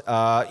want,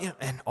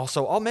 and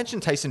also I'll mention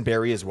Tyson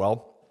Barrie as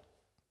well.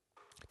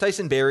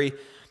 Tyson Barrie,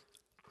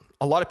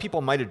 a lot of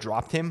people might have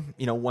dropped him,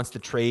 once the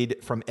trade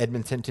from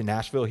Edmonton to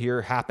Nashville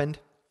here happened.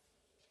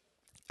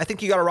 I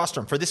think you got to roster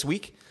him for this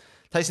week.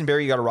 Tyson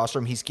Barrie, you got to roster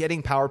him. He's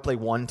getting power play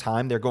one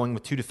time. They're going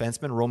with two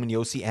defensemen, Roman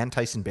Josi and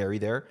Tyson Barrie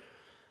there.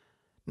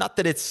 Not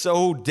that it's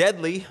so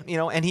deadly,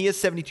 and he is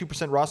 72%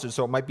 rostered,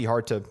 so it might be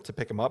hard to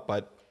pick him up,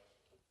 but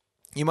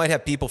you might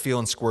have people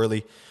feeling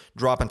squirrely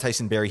dropping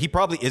Tyson Barrie. He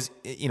probably is,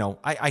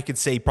 I could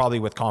say probably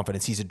with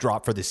confidence he's a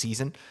drop for the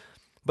season.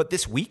 But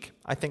this week,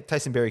 I think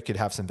Tyson Barrie could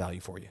have some value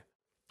for you.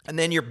 And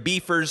then your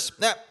beefers,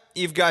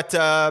 you've got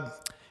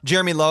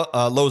Jeremy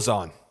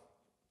Lauzon.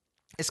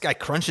 This guy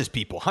crunches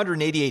people,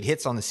 188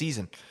 hits on the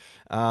season.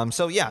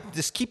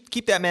 Just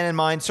keep that man in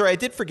mind. Sorry, I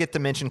did forget to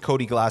mention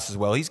Cody Glass as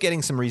well. He's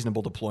getting some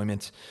reasonable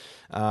deployment.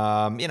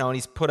 And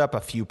he's put up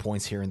a few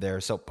points here and there.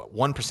 So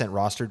 1%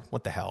 rostered.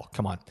 What the hell?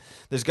 Come on.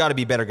 There's got to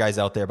be better guys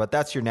out there, but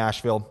that's your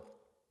Nashville.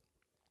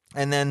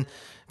 And then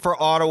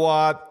for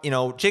Ottawa,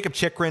 Jacob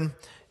Chychrun,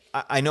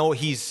 I know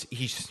he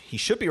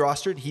should be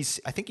rostered.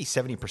 I think he's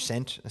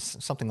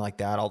 70%, something like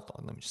that.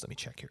 Let me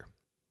check here.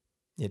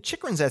 Yeah,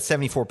 Chychrun's at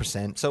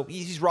 74%. So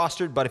he's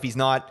rostered, but if he's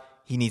not,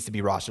 he needs to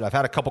be rostered. I've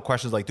had a couple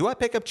questions like, do I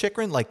pick up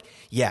Chychrun?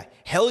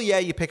 Hell yeah,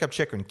 you pick up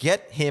Chychrun.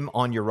 Get him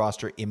on your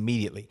roster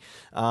immediately.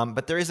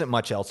 But there isn't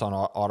much else on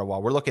Ottawa.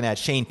 We're looking at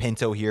Shane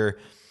Pinto here.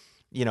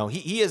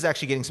 He is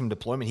actually getting some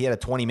deployment. He had a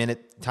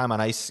 20-minute time on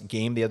ice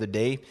game the other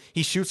day.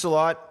 He shoots a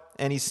lot,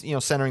 and he's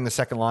centering the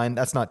second line.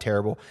 That's not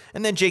terrible.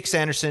 And then Jake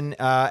Sanderson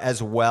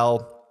as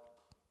well.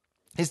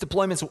 His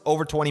deployment's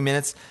over 20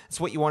 minutes. That's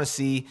what you want to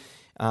see.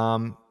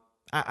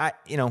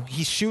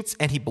 He shoots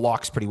and he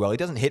blocks pretty well. He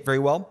doesn't hit very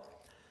well.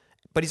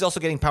 But he's also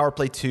getting power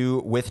play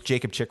 2 with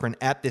Jacob Chychrun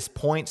at this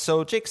point.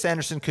 So Jake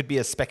Sanderson could be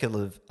a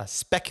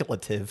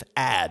speculative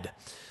ad.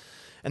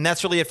 And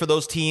that's really it for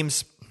those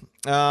teams.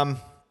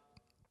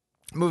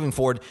 Moving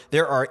forward,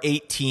 there are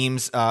 8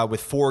 teams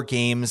with 4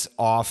 games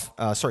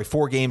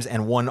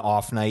and 1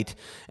 off night.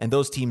 And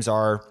those teams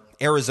are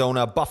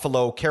Arizona,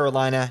 Buffalo,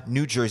 Carolina,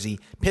 New Jersey,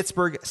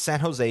 Pittsburgh,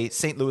 San Jose,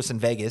 St. Louis, and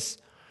Vegas.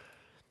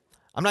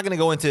 I'm not going to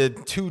go into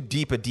too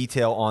deep a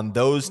detail on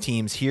those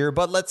teams here,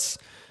 but let's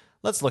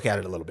look at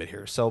it a little bit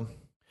here. So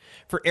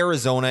for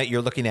Arizona,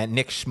 you're looking at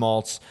Nick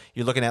Schmaltz.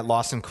 You're looking at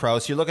Lawson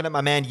Krause. You're looking at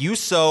my man,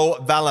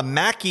 Juuso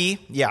Valimaki.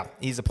 Yeah,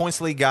 he's a points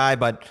league guy,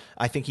 but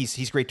I think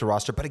he's great to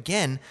roster. But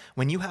again,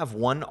 when you have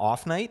one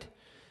off night,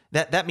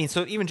 that means,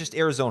 so even just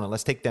Arizona,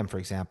 let's take them for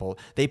example.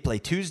 They play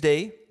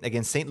Tuesday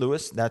against St.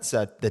 Louis. That's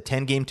the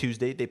 10-game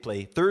Tuesday. They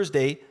play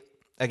Thursday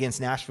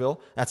against Nashville.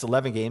 That's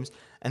 11 games.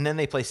 And then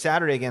they play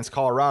Saturday against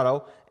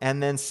Colorado.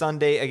 And then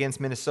Sunday against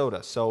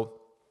Minnesota. So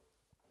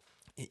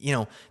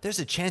there's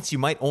a chance you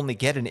might only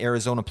get an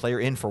Arizona player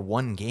in for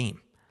one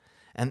game.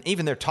 And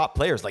even their top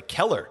players like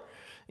Keller,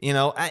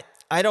 I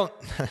don't,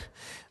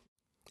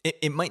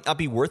 it might not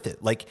be worth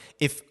it. Like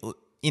if,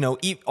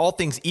 all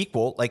things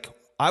equal, like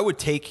I would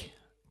take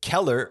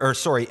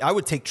I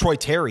would take Troy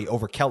Terry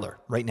over Keller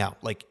right now,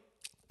 like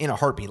in a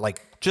heartbeat,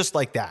 like just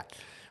like that,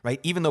 right?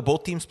 Even though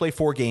both teams play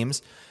 4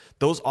 games,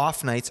 those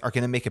off nights are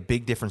going to make a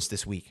big difference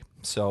this week.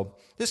 So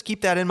just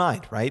keep that in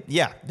mind, right?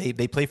 Yeah,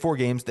 they play 4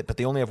 games, but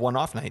they only have 1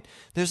 off night.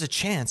 There's a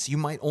chance you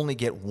might only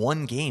get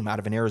 1 game out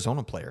of an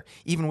Arizona player,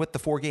 even with the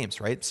 4 games,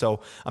 right? So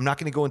I'm not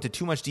going to go into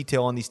too much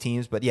detail on these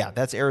teams, but yeah,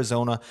 that's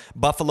Arizona.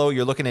 Buffalo,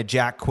 you're looking at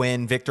Jack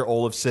Quinn, Victor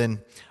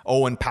Olofsson,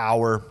 Owen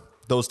Power,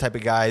 those type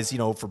of guys.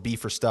 For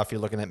beefer stuff,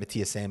 you're looking at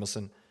Matthias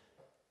Samuelsson.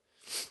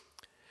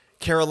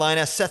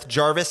 Carolina, Seth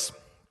Jarvis,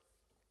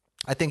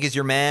 I think is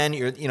your man.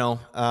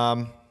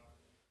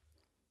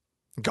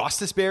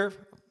 Gostisbehere,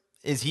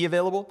 is he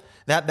available?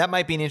 That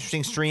might be an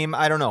interesting stream.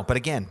 I don't know. But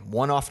again,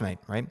 1 off night,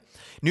 right?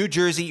 New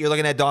Jersey, you're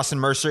looking at Dawson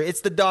Mercer.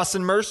 It's the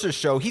Dawson Mercer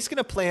show. He's going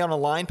to play on a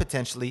line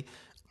potentially.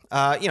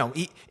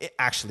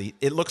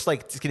 It looks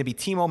like it's going to be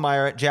Timo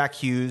Meier, Jack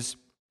Hughes,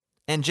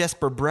 and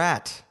Jesper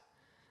Bratt.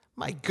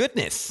 My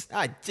goodness.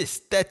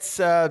 That's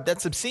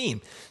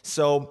obscene.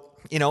 So,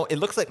 it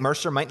looks like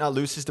Mercer might not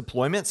lose his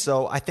deployment.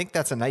 So I think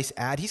that's a nice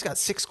ad. He's got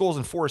 6 goals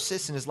and 4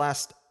 assists in his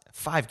last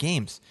 5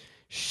 games.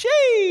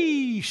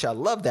 Sheesh, I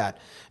love that.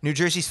 New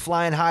Jersey's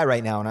flying high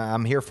right now, and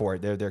I'm here for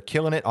it. They're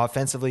killing it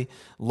offensively.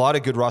 A lot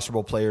of good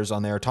rosterable players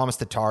on there. Thomas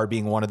Tatar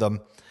being one of them.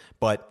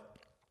 But,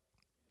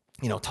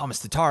 Thomas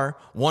Tatar,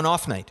 1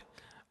 off night.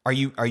 Are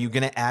you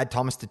going to add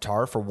Thomas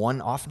Tatar for 1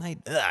 off night?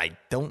 I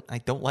don't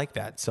like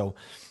that. So,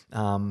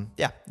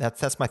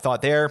 that's my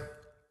thought there.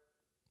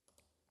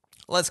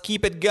 Let's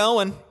keep it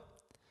going.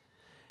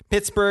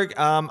 Pittsburgh,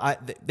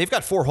 they've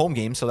got 4 home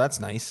games, so that's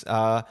nice.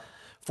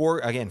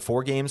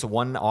 4 games,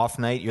 1 off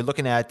night. You're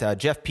looking at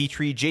Jeff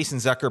Petrie, Jason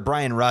Zucker,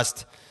 Brian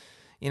Rust,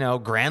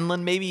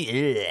 Granlund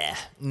maybe?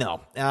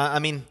 No.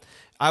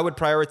 I would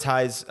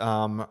prioritize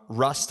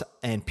Rust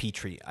and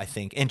Petrie, I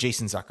think, and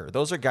Jason Zucker.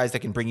 Those are guys that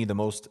can bring you the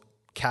most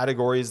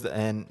categories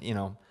and,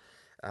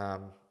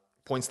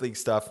 points league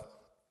stuff.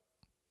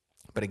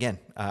 But again,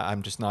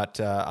 I'm just not,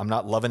 I'm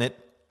not loving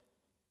it.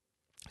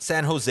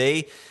 San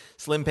Jose,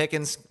 Slim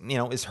Pickens,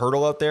 is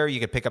Hurdle out there. You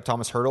could pick up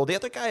Thomas Hurdle. The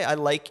other guy I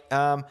like,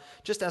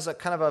 just as a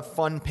kind of a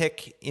fun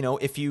pick,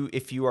 if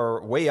you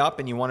are way up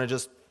and you want to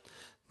just,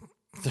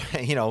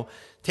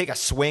 take a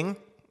swing.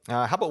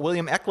 How about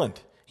William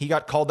Eklund? He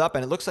got called up,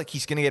 and it looks like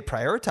he's going to get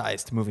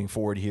prioritized moving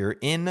forward here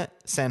in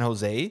San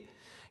Jose.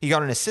 He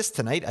got an assist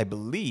tonight, I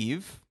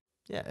believe.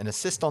 Yeah, an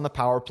assist on the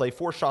power play,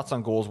 4 shots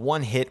on goals,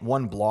 1 hit,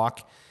 1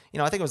 block.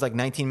 I think it was like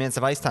 19 minutes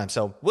of ice time.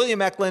 So,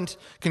 William Eklund,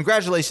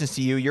 congratulations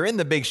to you. You're in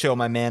the big show,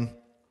 my man.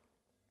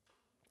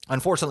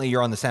 Unfortunately,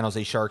 you're on the San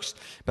Jose Sharks,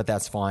 but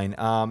that's fine.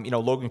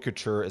 Logan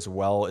Couture as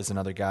well is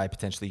another guy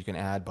potentially you can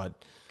add,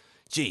 but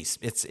geez,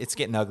 it's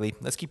getting ugly.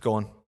 Let's keep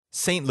going.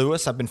 St.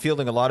 Louis, I've been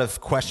fielding a lot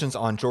of questions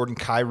on Jordan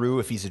Kyrou,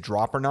 if he's a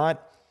drop or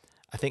not.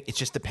 I think it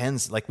just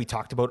depends. Like we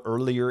talked about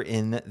earlier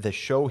in the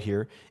show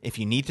here, if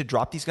you need to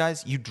drop these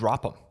guys, you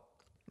drop them.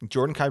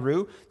 Jordan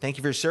Kyrou, thank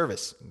you for your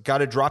service. Got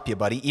to drop you,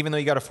 buddy. Even though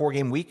you got a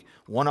 4-game week,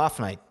 1 off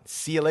night.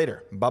 See you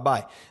later.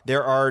 Bye-bye.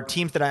 There are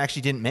teams that I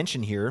actually didn't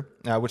mention here,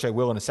 which I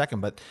will in a second,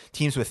 but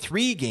teams with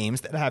 3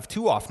 games that have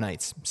 2 off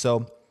nights.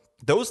 So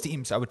those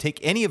teams, I would take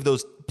any of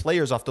those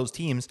players off those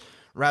teams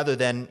rather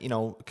than,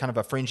 kind of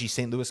a fringy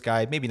St. Louis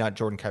guy. Maybe not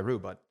Jordan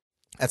Kyrou, but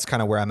that's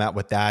kind of where I'm at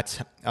with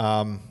that.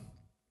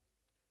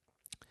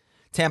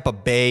 Tampa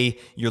Bay,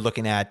 you're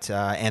looking at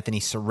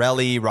Anthony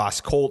Cirelli, Ross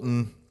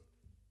Colton,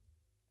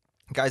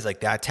 guys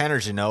like that. Tanner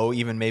Jeannot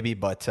even maybe,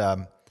 but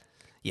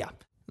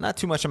not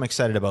too much I'm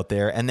excited about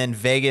there. And then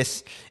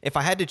Vegas, if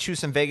I had to choose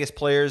some Vegas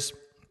players,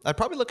 I'd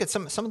probably look at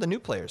some of the new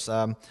players.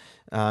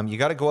 You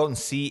got to go out and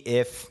see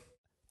if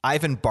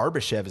Ivan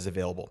Barbashev is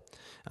available.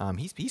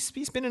 He's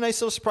been a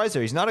nice little surprise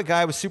there. He's not a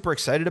guy I was super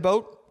excited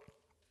about,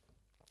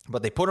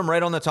 but they put him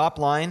right on the top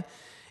line.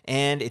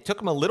 And it took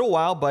him a little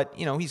while, but,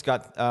 he's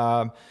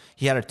got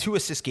he had a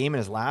 2-assist game in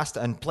his last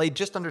and played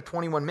just under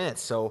 21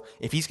 minutes. So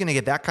if he's going to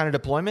get that kind of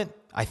deployment,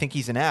 I think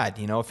he's an ad,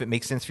 if it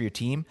makes sense for your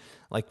team.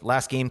 Like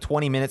last game,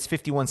 20 minutes,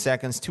 51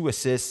 seconds, 2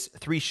 assists,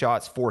 3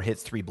 shots, 4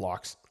 hits, 3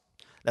 blocks.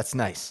 That's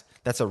nice.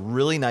 That's a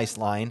really nice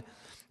line.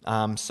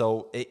 I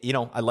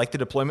like the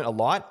deployment a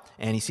lot,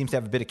 and he seems to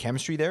have a bit of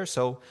chemistry there.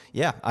 So,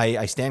 yeah,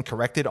 I stand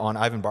corrected on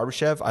Ivan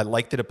Barbashev. I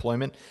like the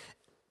deployment.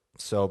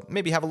 So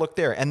maybe have a look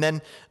there. And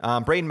then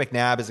Braden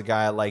McNabb is a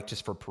guy I like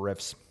just for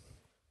periffs.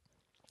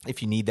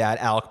 If you need that.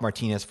 Alec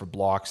Martinez for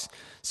blocks,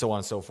 so on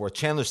and so forth.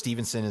 Chandler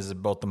Stevenson is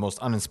about the most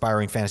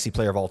uninspiring fantasy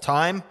player of all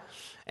time.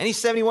 And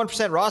he's 71%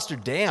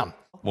 rostered. Damn.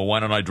 Well, why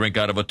don't I drink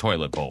out of a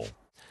toilet bowl?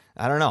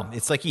 I don't know.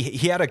 It's like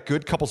he had a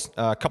good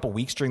couple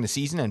weeks during the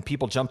season, and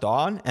people jumped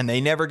on, and they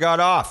never got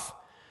off.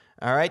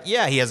 All right?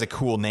 Yeah, he has a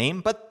cool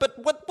name, but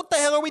what the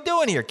hell are we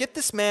doing here? Get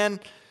this man...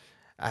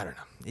 I don't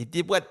know.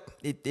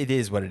 It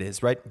is what it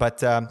is, right?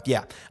 But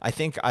I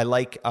think I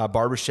like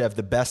Barbashev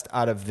the best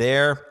out of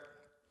there.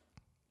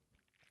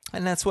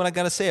 And that's what I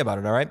got to say about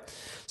it, all right?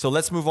 So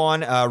let's move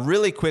on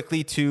really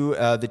quickly to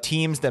the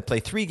teams that play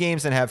 3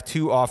 games and have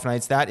 2 off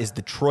nights. That is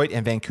Detroit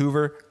and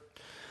Vancouver.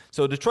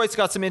 So Detroit's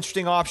got some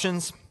interesting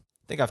options.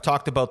 I think I've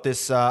talked about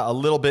this a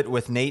little bit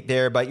with Nate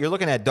there, but you're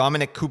looking at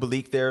Dominic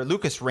Kubalik there,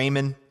 Lucas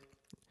Raymond,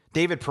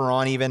 David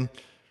Perron even,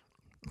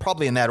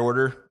 probably in that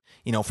order.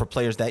 For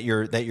players that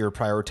you're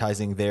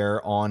prioritizing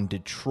there on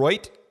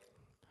Detroit,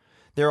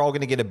 they're all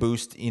going to get a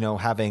boost,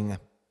 having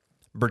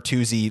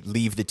Bertuzzi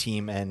leave the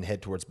team and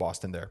head towards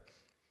Boston there.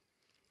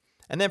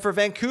 And then for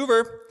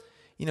Vancouver,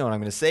 you know what I'm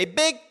going to say,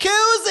 Big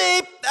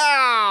Kuzi!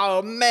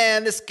 Oh,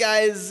 man, this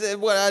guy is,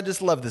 I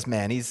just love this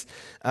man. He's,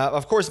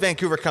 of course,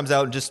 Vancouver comes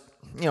out and just,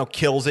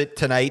 kills it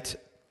tonight.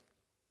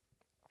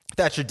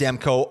 Thatcher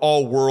Demko,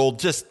 all world,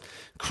 just...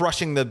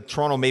 crushing the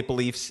Toronto Maple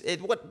Leafs.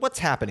 What's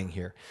happening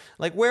here?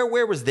 Like,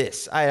 where was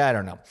this? I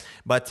don't know.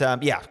 But,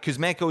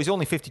 Kuzmenko, he's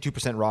only 52%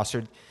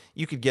 rostered.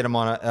 You could get him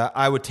on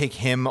I would take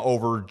him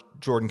over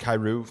Jordan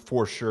Kyrou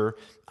for sure.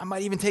 I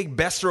might even take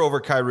Besser over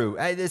Kyrou.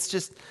 It's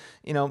just,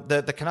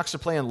 the Canucks are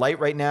playing light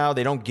right now.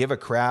 They don't give a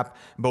crap.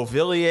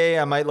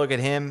 Beauvillier, I might look at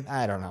him.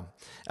 I don't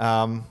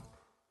know.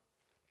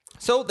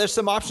 So there's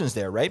some options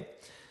there, right?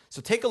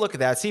 So take a look at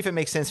that. See if it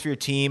makes sense for your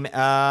team.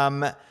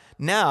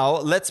 Now,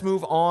 let's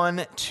move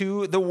on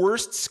to the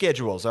worst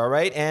schedules, all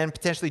right, and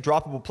potentially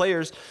droppable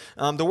players.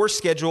 The worst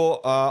schedule,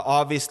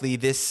 obviously,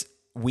 this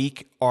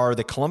week are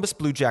the Columbus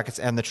Blue Jackets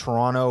and the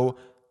Toronto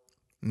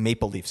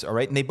Maple Leafs, all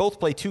right? And they both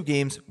play 2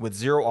 games with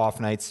 0 off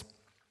nights.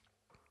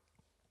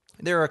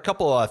 There are a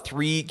couple of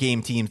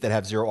 3-game teams that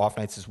have 0 off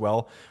nights as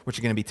well, which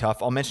are going to be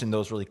tough. I'll mention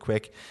those really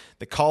quick.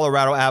 The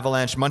Colorado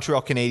Avalanche,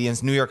 Montreal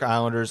Canadiens, New York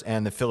Islanders,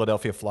 and the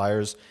Philadelphia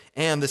Flyers,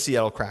 and the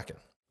Seattle Kraken.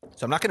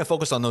 So I'm not going to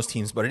focus on those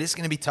teams, but it is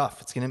going to be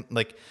tough. It's going to,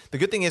 like, the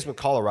good thing is with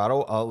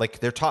Colorado, like,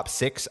 their top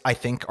 6, I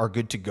think, are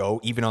good to go,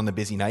 even on the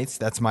busy nights.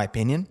 That's my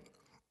opinion.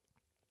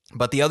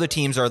 But the other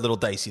teams are a little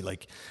dicey,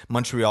 like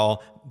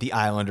Montreal, the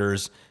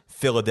Islanders,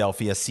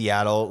 Philadelphia,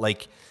 Seattle.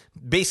 Like,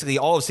 basically,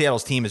 all of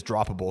Seattle's team is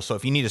droppable. So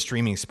if you need a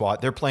streaming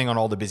spot, they're playing on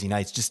all the busy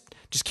nights.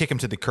 Just kick them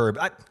to the curb.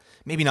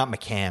 Maybe not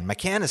McCann.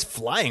 McCann is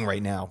flying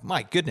right now.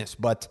 My goodness.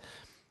 But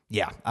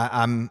yeah,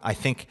 I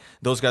think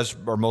those guys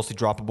are mostly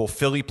droppable.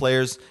 Philly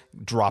players,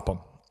 drop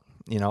them.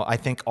 You know, I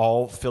think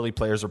all Philly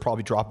players are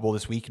probably droppable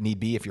this week, need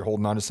be, if you're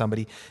holding on to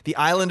somebody. The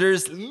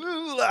Islanders,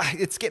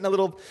 it's getting a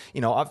little,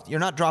 you know,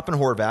 you're not dropping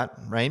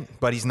Horvat, right?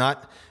 But he's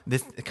not,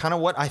 this kind of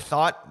what I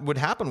thought would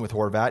happen with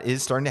Horvat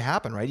is starting to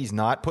happen, right? He's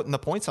not putting the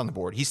points on the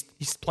board. He's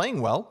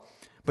playing well,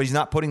 but he's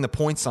not putting the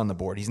points on the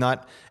board. He's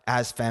not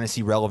as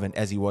fantasy relevant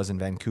as he was in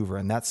Vancouver.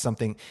 And that's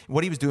something,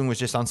 what he was doing was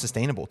just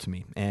unsustainable to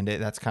me. And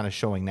that's kind of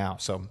showing now.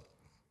 So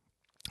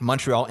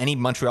Montreal, any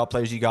Montreal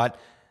players you got,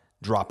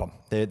 drop them.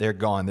 They're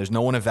gone. There's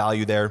no one of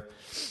value there.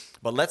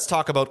 But let's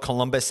talk about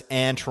Columbus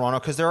and Toronto,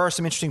 because there are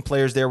some interesting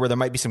players there where there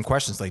might be some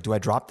questions like, do I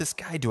drop this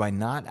guy? Do I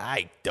not?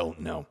 I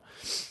don't know.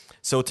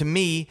 So to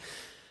me,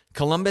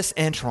 Columbus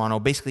and Toronto,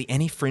 basically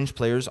any fringe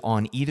players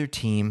on either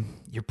team,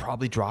 you're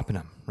probably dropping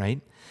them, right?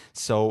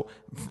 So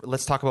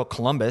let's talk about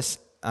Columbus.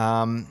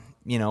 You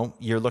know,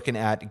 you're looking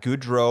at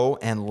Gaudreau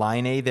and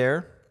Laine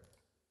there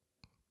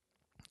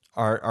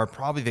are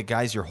probably the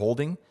guys you're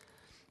holding.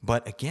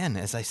 But again,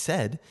 as I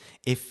said,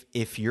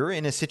 if you're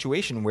in a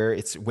situation where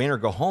it's win or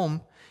go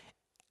home,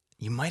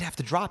 you might have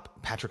to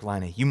drop Patrick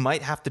Laine. You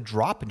might have to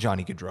drop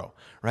Johnny Gaudreau,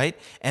 right?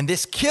 And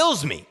this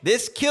kills me.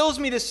 This kills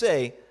me to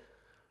say,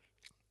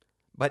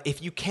 but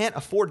if you can't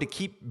afford to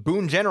keep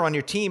Boone Jenner on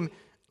your team,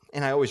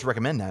 and I always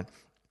recommend that,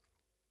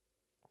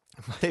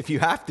 but if you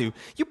have to,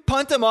 you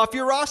punt him off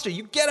your roster.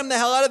 You get him the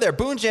hell out of there.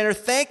 Boone Jenner,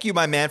 thank you,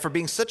 my man, for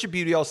being such a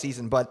beauty all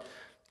season, but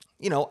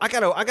you know, I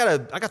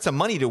got some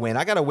money to win.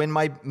 I gotta win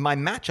my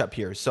matchup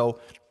here. So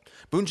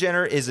Boone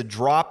Jenner is a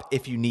drop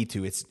if you need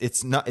to.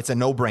 It's a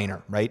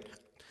no-brainer, right?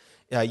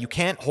 You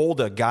can't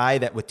hold a guy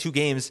that with 2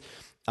 games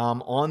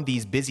on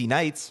these busy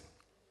nights,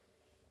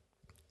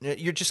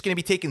 you're just going to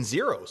be taking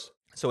zeros.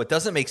 So it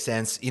doesn't make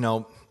sense, you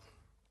know.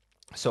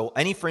 So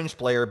any fringe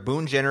player,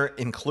 Boone Jenner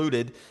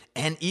included,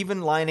 and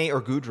even Laine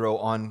or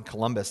Gaudreau on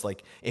Columbus,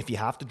 like if you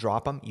have to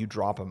drop them, you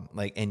drop them.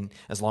 Like, and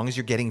as long as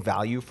you're getting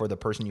value for the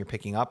person you're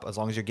picking up, as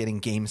long as you're getting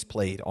games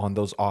played on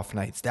those off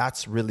nights,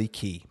 that's really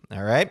key.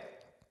 All right,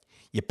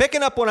 you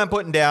picking up what I'm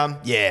putting down?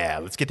 Yeah,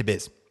 let's get to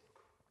biz.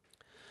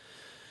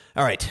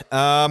 All right,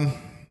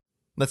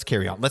 let's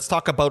carry on. Let's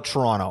talk about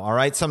Toronto. All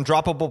right, some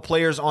droppable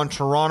players on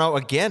Toronto.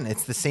 Again,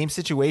 it's the same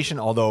situation,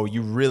 although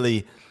you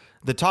really.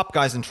 The top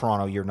guys in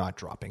Toronto, you're not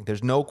dropping.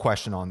 There's no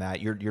question on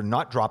that. You're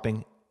not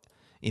dropping,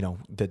 you know,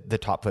 the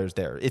top players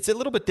there. It's a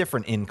little bit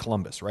different in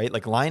Columbus, right?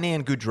 Like Laine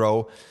and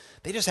Gaudreau,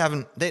 they just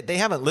haven't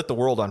lit the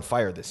world on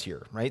fire this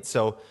year, right?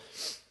 So,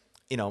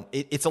 you know,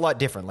 it's a lot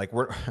different. Like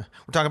we're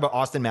talking about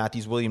Austin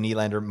Matthews, William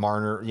Nylander,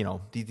 Marner. You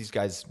know, these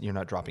guys, you're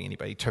not dropping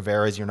anybody.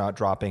 Tavares, you're not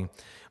dropping.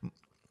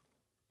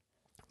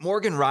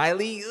 Morgan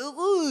Rielly,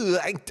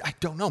 I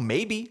don't know.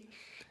 Maybe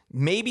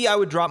I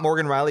would drop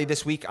Morgan Rielly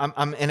this week.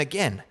 And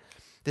again.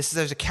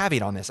 There's a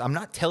caveat on this. I'm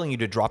not telling you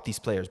to drop these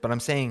players, but I'm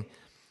saying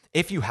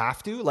if you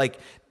have to, like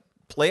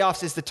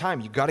playoffs is the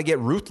time. You got to get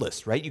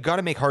ruthless, right? You got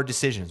to make hard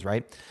decisions,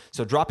 right?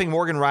 So dropping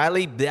Morgan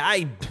Rielly,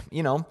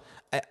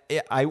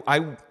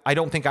 I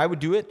don't think I would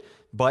do it,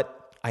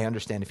 but I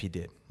understand if you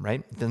did,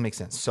 right? It doesn't make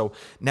sense. So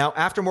now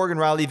after Morgan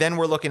Rielly, then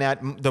we're looking at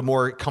the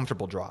more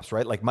comfortable drops,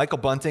 right? Like Michael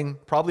Bunting,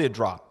 probably a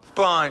drop.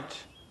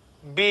 Bunt.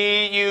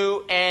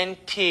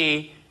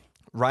 B-U-N-T.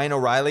 Ryan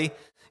O'Reilly.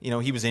 You know,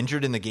 he was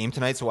injured in the game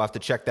tonight, so we'll have to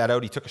check that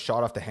out. He took a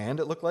shot off the hand,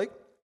 it looked like.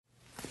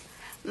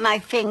 My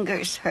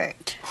fingers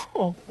hurt.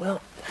 Oh,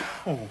 well,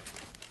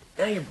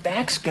 now your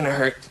back's gonna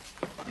hurt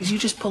because you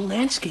just pulled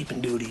landscaping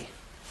duty.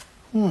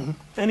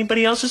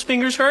 Anybody else's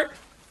fingers hurt?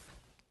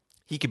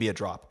 He could be a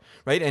drop,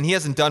 right? And he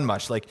hasn't done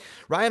much. Like,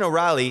 Ryan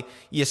O'Reilly,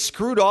 you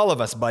screwed all of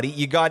us, buddy.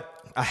 You got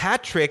a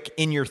hat trick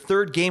in your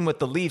 3rd game with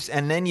the Leafs,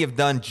 and then you've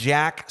done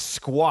jack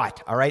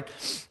squat, all right?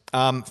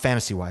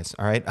 Fantasy-wise,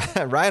 all right?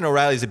 Ryan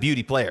O'Reilly's a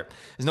beauty player.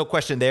 There's no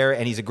question there,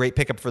 and he's a great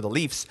pickup for the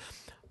Leafs.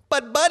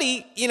 But,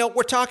 buddy, you know,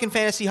 we're talking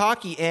fantasy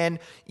hockey, and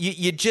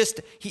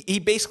he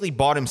basically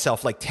bought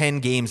himself like 10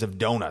 games of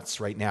donuts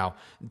right now.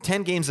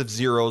 10 games of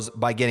zeros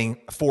by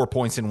getting 4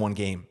 points in one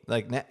game.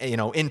 Like, you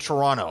know, in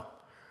Toronto,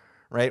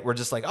 right? We're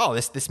just like, oh,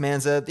 this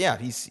man's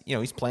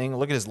he's playing.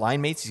 Look at his line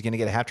mates. He's going to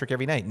get a hat trick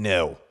every night.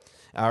 No.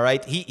 All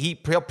right.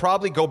 He'll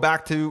probably go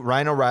back to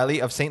Ryan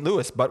O'Reilly of St.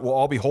 Louis, but we'll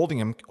all be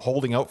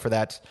holding out for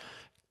that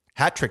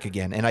hat trick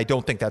again. And I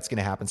don't think that's going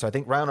to happen. So I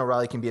think Ryan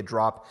O'Reilly can be a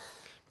drop.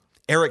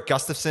 Eric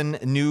Gustafson,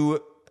 new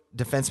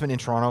defenseman in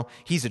Toronto,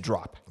 he's a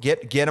drop.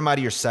 Get him out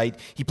of your sight.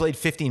 He played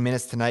 15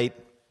 minutes tonight.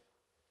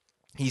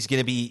 He's going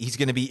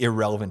to be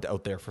irrelevant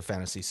out there for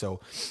fantasy. So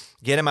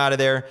get him out of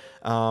there.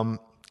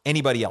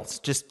 anybody else.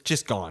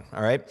 Just gone.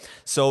 All right.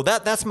 So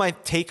that's my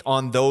take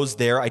on those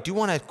there. I do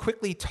want to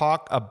quickly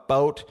talk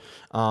about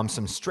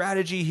some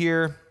strategy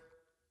here,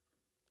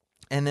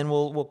 and then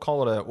we'll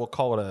call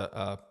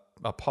it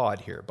a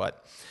pod here.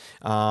 But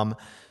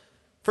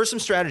for some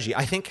strategy,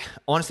 I think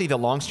honestly the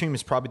long stream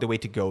is probably the way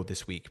to go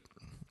this week.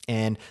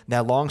 And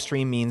that long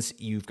stream means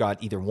you've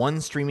got either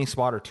one streaming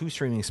spot or two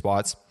streaming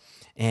spots,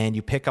 and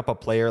you pick up a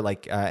player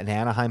like an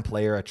Anaheim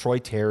player, a Troy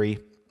Terry,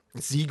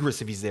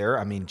 Zegras if he's there.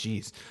 I mean,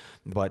 geez.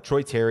 But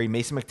Troy Terry,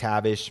 Mason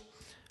McTavish,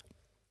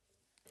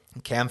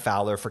 Cam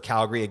Fowler. For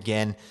Calgary,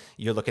 again,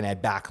 you're looking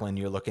at Backlund.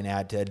 You're looking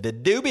at the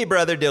Doobie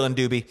brother, Dylan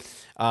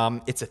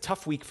Doobie. It's a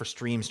tough week for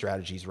stream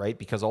strategies, right?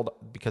 Because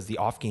the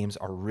off games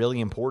are really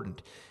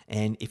important.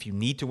 And if you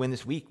need to win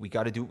this week, we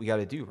got to do what we got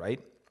to do, right?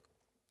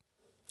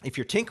 If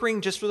you're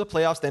tinkering just for the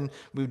playoffs, then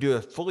we would do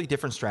a fully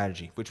different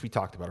strategy, which we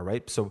talked about, all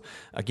right? So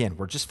again,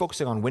 we're just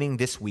focusing on winning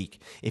this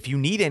week. If you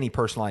need any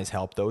personalized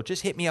help, though,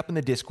 just hit me up in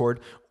the Discord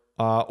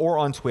or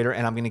on Twitter,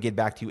 and I'm going to get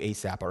back to you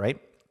ASAP, all right?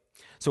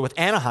 So with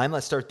Anaheim,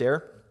 let's start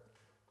there.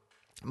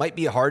 Might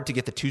be hard to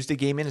get the Tuesday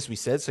game in, as we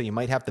said, so you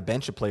might have to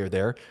bench a player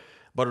there,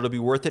 but it'll be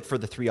worth it for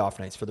the 3 off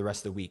nights for the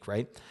rest of the week,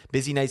 right?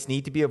 Busy nights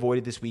need to be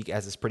avoided this week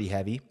as it's pretty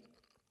heavy.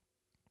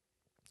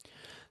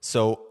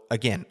 So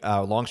again,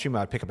 long stream, I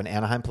would pick up an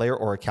Anaheim player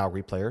or a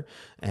Calgary player.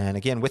 And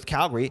again, with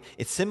Calgary,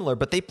 it's similar,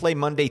 but they play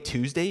Monday,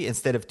 Tuesday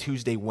instead of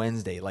Tuesday,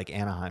 Wednesday, like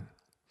Anaheim.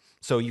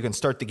 So you can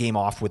start the game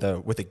off with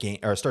a game,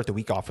 or start the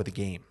week off with a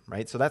game,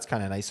 right? So that's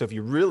kind of nice. So if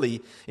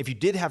you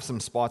did have some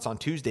spots on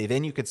Tuesday,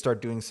 then you could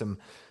start doing some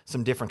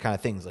different kind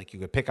of things. Like you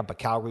could pick up a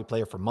Calgary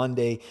player for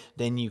Monday,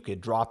 then you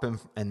could drop him,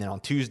 and then on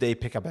Tuesday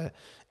pick up a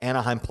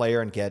Anaheim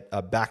player and get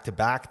a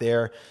back-to-back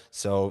there.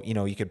 So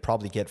you could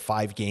probably get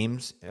 5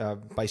 games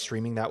by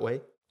streaming that way.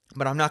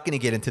 But I'm not going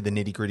to get into the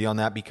nitty-gritty on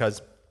that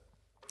because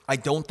I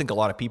don't think a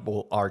lot of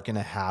people are going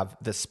to have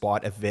the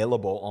spot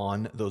available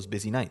on those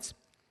busy nights.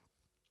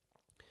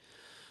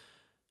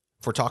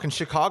 If we're talking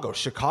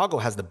Chicago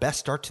has the best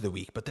start to the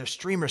week, but their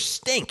streamers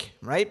stink,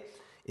 right?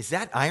 Is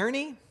that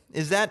irony?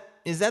 Is that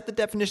the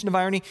definition of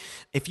irony?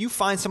 If you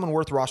find someone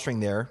worth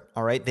rostering there,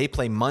 all right, they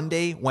play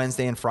Monday,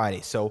 Wednesday, and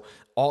Friday. So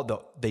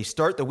they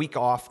start the week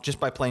off just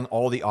by playing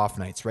all the off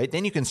nights, right?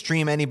 Then you can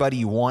stream anybody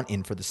you want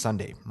in for the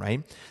Sunday,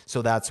 right?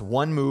 So that's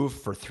one move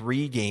for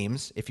 3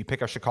 games if you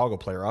pick a Chicago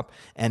player up,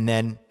 and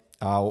then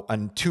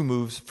and 2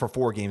 moves for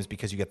 4 games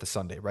because you get the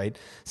Sunday, right?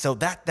 So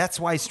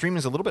that's why streaming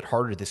is a little bit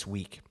harder this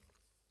week.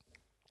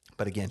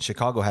 But again,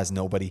 Chicago has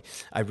nobody.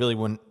 I really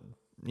wouldn't,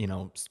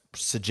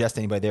 suggest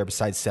anybody there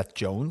besides Seth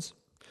Jones.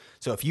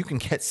 So if you can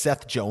get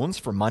Seth Jones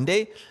for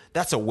Monday,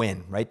 that's a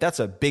win, right?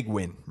 That's a big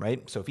win,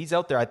 right? So if he's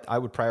out there, I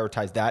would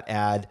prioritize that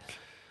ad.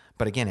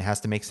 But again, it has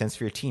to make sense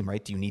for your team,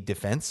 right? Do you need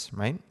defense,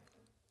 right?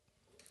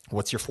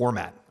 What's your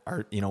format?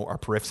 Are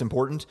periffs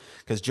important?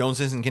 Because Jones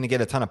isn't going to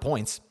get a ton of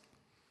points.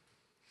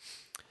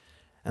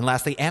 And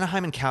lastly,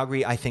 Anaheim and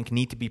Calgary, I think,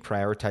 need to be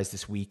prioritized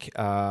this week.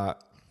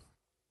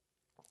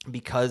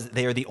 Because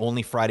they are the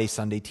only Friday,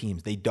 Sunday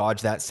teams. They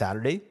dodge that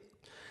Saturday.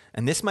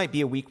 And this might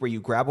be a week where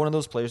you grab one of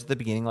those players at the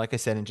beginning, like I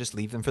said, and just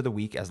leave them for the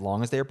week as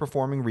long as they are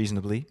performing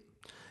reasonably.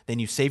 Then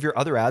you save your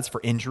other ads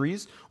for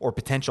injuries or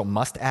potential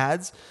must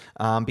ads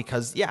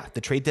because,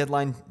 the trade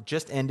deadline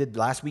just ended.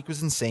 Last week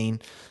was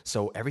insane.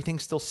 So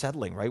everything's still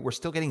settling, right? We're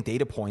still getting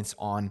data points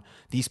on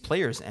these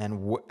players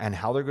and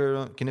how they're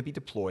going to be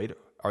deployed.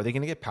 Are they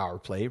going to get power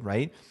play,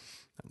 right?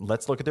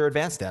 Let's look at their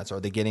advanced stats. Are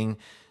they getting,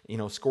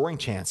 scoring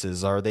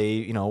chances? Are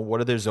they, what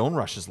are their zone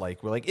rushes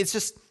like? We're like, it's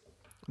just,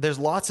 there's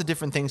lots of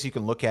different things you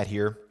can look at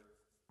here.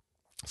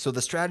 So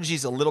the strategy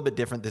is a little bit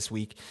different this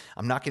week.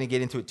 I'm not going to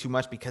get into it too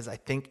much because I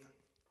think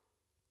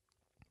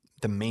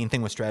the main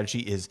thing with strategy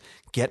is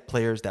get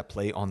players that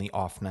play on the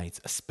off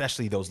nights,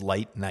 especially those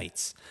light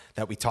nights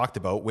that we talked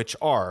about, which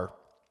are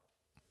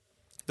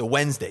the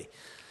Wednesday.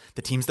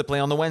 The teams that play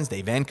on the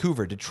Wednesday: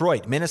 Vancouver,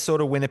 Detroit,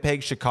 Minnesota,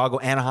 Winnipeg, Chicago,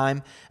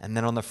 Anaheim. And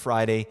then on the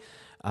Friday,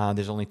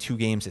 there's only 2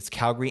 games. It's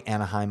Calgary,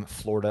 Anaheim,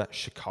 Florida,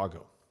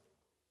 Chicago.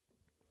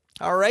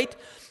 All right.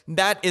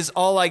 That is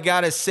all I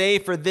got to say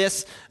for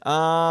this.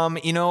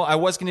 I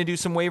was going to do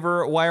some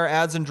waiver wire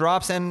ads and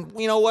drops. And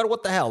you know what?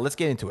 What the hell? Let's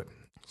get into it.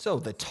 So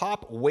the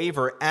top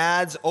waiver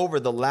ads over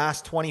the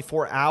last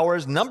 24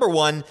 hours. Number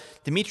 1,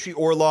 Dmitry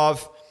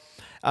Orlov.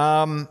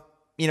 I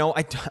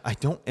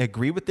don't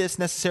agree with this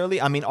necessarily.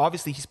 I mean,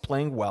 obviously he's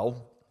playing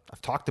well.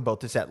 I've talked about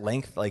this at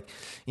length.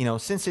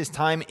 Since his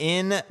time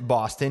in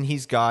Boston,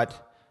 he's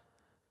got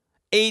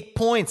 8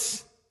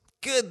 points.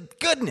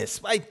 Goodness.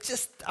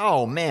 It's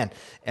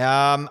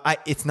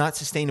not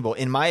sustainable.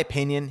 In my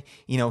opinion,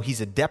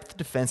 he's a depth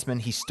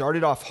defenseman. He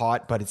started off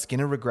hot, but it's going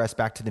to regress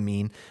back to the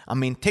mean. I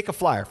mean, take a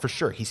flyer for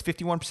sure. He's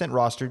 51%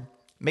 rostered.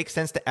 Makes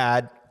sense to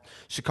add.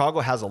 Chicago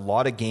has a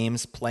lot of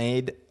games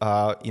played,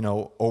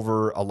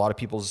 over a lot of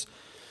people's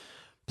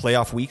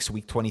playoff weeks,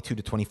 week 22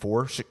 to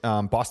 24.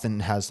 Boston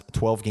has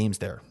 12 games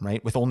there,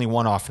 right? With only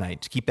 1 off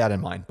night. Keep that in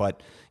mind.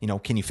 But,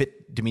 can you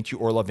fit Dmitry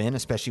Orlov in,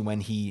 especially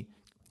when he,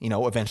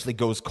 eventually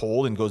goes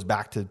cold and goes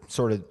back to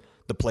sort of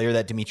the player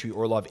that Dmitry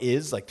Orlov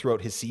is, like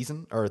throughout his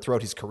season or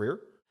throughout his career?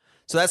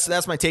 So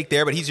that's my take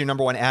there, but he's your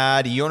number one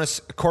ad. Jonas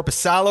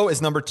Korpisalo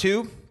is number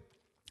 2.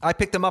 I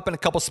picked him up in a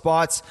couple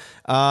spots.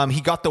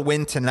 He got the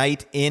win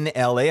tonight in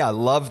LA. I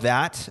love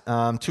that.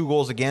 2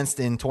 goals against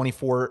in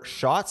 24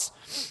 shots.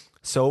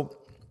 So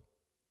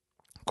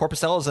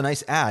Korpisalo is a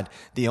nice ad.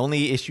 The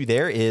only issue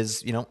there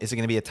is, is it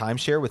going to be a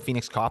timeshare with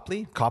Phoenix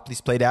Copley?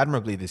 Copley's played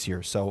admirably this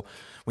year. So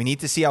we need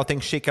to see how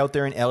things shake out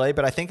there in LA,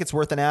 but I think it's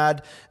worth an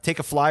ad. Take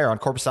a flyer on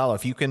Korpisalo.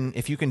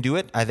 If you can do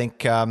it, I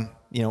think,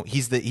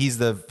 he's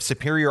the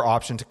superior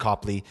option to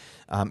Copley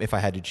if I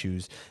had to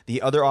choose.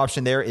 The other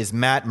option there is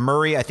Matt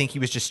Murray. I think he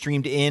was just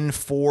streamed in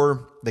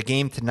for the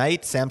game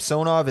tonight.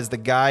 Samsonov is the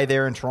guy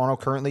there in Toronto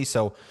currently.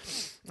 So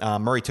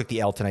Murray took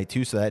the L tonight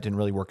too, so that didn't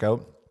really work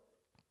out.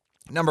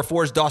 Number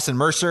 4 is Dawson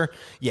Mercer.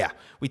 Yeah,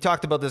 we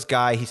talked about this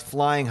guy. He's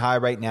flying high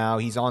right now.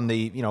 He's on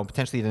the,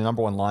 potentially the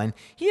number 1 line.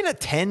 He had a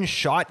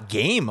 10-shot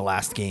game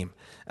last game,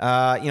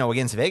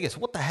 against Vegas.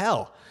 What the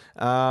hell?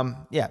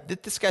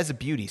 This guy's a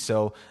beauty.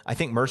 So I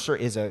think Mercer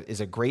is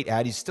a great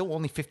ad. He's still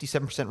only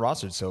 57%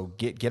 rostered, so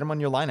get him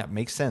on your lineup.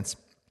 Makes sense.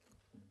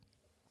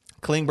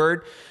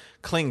 Klingberg,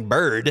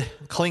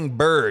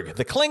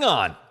 the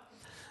Klingon.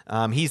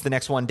 He's the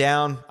next one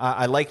down.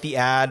 I like the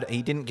ad.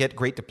 He didn't get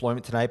great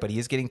deployment tonight, but he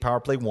is getting power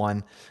play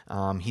 1.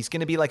 He's going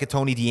to be like a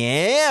Tony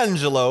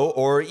DeAngelo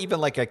or even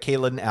like a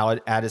Kalen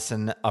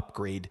Addison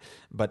upgrade,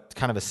 but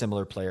kind of a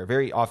similar player.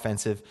 Very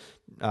offensive,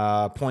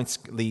 points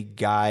league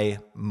guy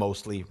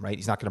mostly, right?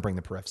 He's not going to bring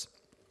the perfs.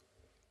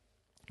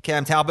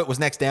 Cam Talbot was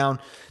next down.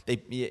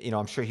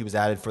 I'm sure he was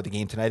added for the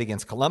game tonight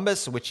against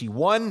Columbus, which he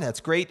won. That's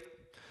great.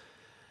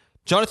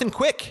 Jonathan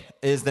Quick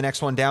is the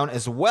next one down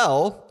as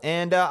well,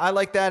 and I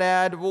like that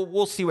ad.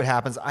 We'll see what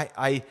happens.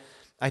 I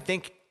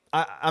think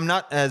I'm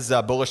not as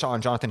bullish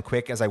on Jonathan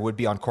Quick as I would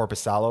be on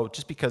Korpisalo,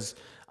 just because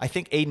I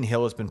think Adin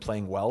Hill has been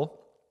playing well,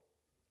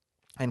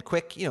 and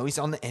Quick, he's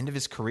on the end of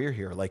his career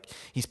here. Like,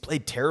 he's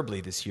played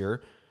terribly this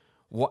year.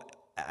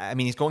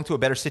 He's going to a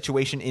better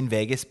situation in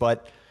Vegas,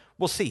 but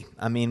we'll see.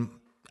 I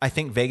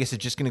think Vegas is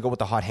just going to go with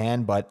the hot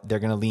hand, but they're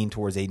going to lean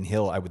towards Adin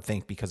Hill, I would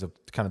think, because of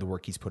kind of the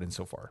work he's put in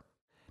so far.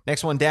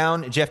 Next one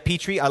down, Jeff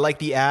Petrie. I like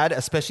the ad,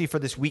 especially for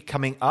this week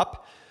coming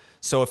up.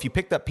 So if you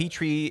picked up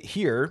Petrie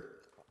here,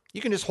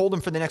 you can just hold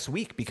him for the next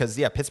week because,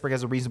 Pittsburgh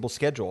has a reasonable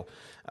schedule,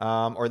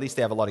 or at least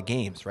they have a lot of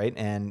games, right?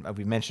 And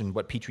we mentioned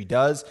what Petrie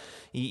does.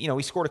 He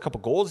scored a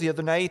couple goals the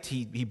other night.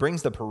 He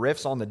brings the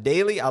periffs on the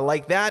daily. I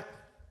like that.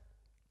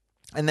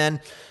 And then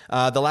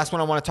the last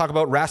one I want to talk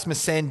about,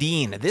 Rasmus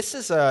Sandin. This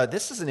is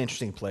an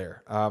interesting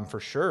player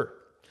for sure.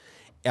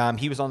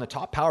 He was on the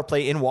top power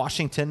play in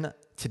Washington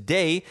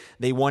today.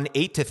 They won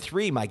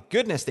 8-3. My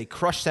goodness, they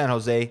crushed San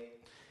Jose.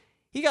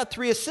 He got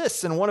 3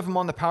 assists and one of them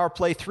on the power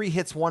play, 3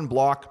 hits, 1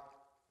 block.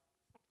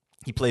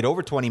 He played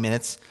over 20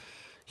 minutes.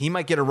 He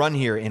might get a run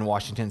here in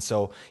Washington.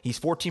 So he's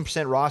 14%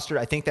 rostered.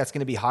 I think that's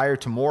going to be higher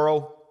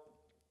tomorrow.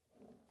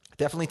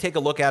 Definitely take a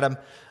look at him.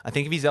 I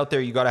think if he's out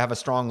there, you got to have a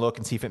strong look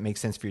and see if it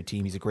makes sense for your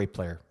team. He's a great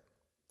player.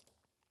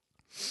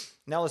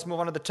 Now let's move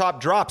on to the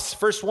top drops.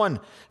 First one,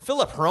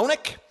 Philip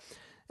Hronek.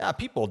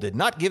 People did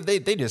not give. They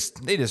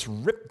just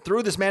ripped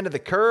through this man to the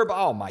curb.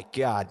 Oh my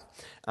God.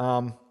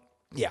 I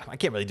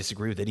can't really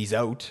disagree with it. He's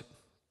out.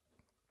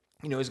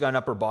 He's got an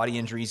upper body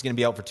injury. He's going to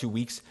be out for 2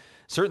 weeks.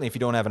 Certainly, if you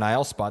don't have an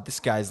IL spot,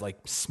 this guy's like,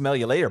 smell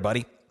you later,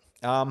 buddy.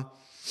 I'm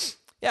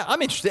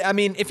interested.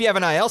 If you have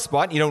an IL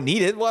spot and you don't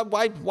need it,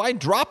 why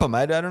drop him?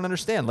 I don't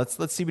understand.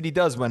 Let's see what he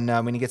does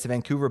when he gets to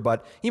Vancouver.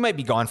 But he might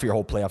be gone for your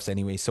whole playoffs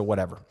anyway. So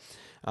whatever.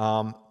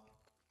 I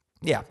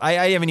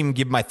haven't even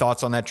given my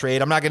thoughts on that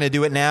trade. I'm not going to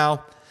do it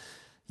now.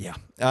 Yeah.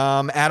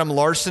 Adam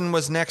Larson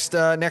was next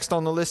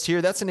on the list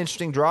here. That's an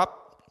interesting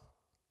drop.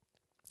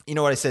 You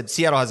know what I said?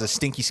 Seattle has a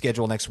stinky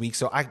schedule next week,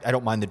 so I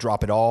don't mind the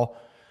drop at all.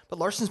 But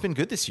Larson's been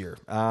good this year.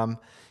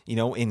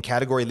 In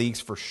category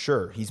leagues for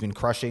sure. He's been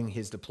crushing.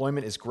 His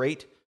deployment is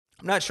great.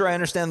 I'm not sure I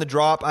understand the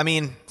drop.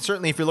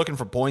 Certainly if you're looking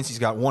for points, he's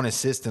got 1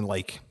 assist in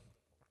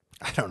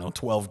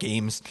 12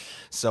 games.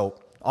 So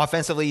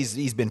offensively,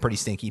 he's been pretty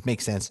stinky.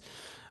 Makes sense.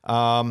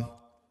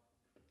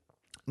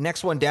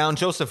 Next one down,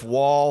 Joseph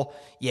Wall.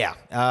 Yeah,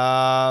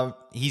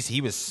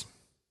 he was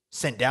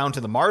sent down to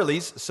the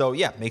Marlies. So,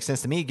 makes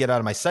sense to me. Get out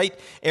of my sight.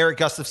 Eric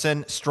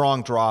Gustafsson,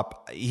 strong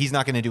drop. He's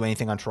not going to do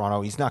anything on Toronto.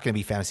 He's not going to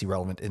be fantasy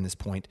relevant in this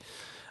point.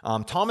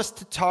 Thomas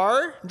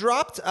Tatar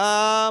dropped.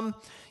 I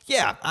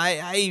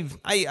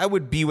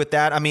would be with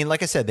that.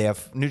 Like I said,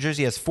 New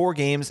Jersey has 4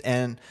 games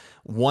and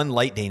 1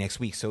 light day next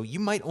week. So you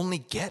might only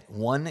get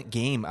 1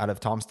 game out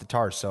of Thomas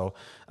Tatar. So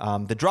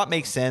the drop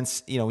makes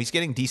sense. He's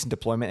getting decent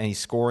deployment and he's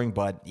scoring,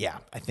 but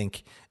I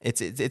think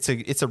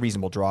it's a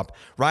reasonable drop.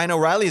 Ryan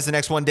O'Reilly is the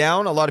next one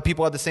down. A lot of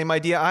people had the same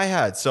idea I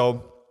had.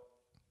 So,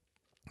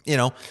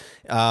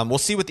 we'll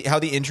see how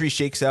the injury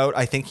shakes out.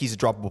 I think he's a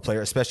droppable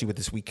player, especially with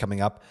this week coming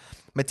up.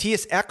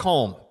 Matthias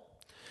Ekholm.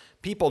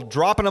 People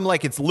dropping him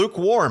like it's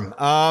lukewarm.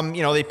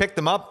 They picked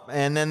him up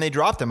and then they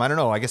dropped him. I don't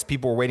know. I guess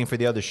people were waiting for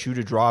the other shoe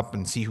to drop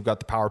and see who got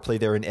the power play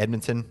there in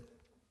Edmonton.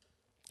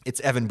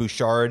 It's Evan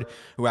Bouchard,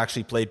 who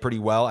actually played pretty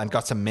well and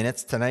got some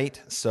minutes tonight.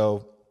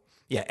 So,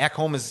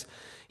 Ekholm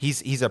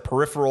He's a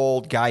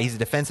peripheral guy. He's a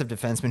defensive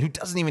defenseman who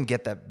doesn't even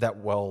get that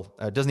well.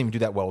 Doesn't even do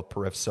that well with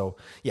periph. So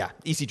yeah,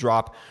 easy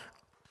drop.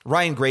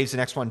 Ryan Graves, the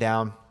next one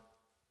down.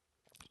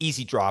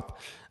 Easy drop.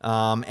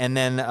 And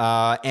then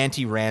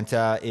Antti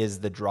Ranta is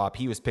the drop.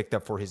 He was picked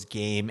up for his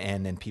game,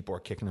 and then people are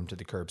kicking him to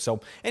the curb. So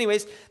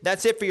anyways,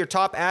 that's it for your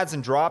top ads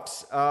and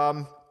drops.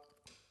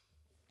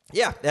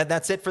 Yeah,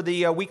 that's it for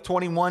the Week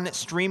 21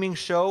 streaming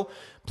show.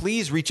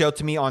 Please reach out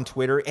to me on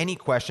Twitter. Any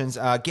questions,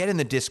 get in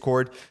the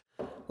Discord.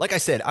 Like I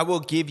said, I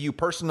will give you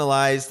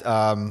personalized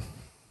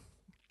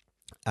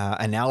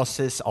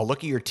analysis. I'll look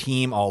at your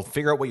team. I'll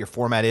figure out what your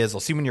format is. I'll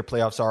see when your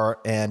playoffs are.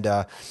 And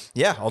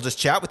yeah, I'll just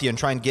chat with you and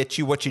try and get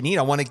you what you need.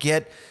 I want to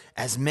get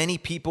as many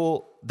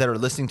people that are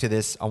listening to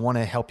this. I want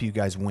to help you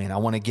guys win. I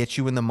want to get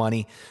you in the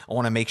money. I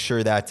want to make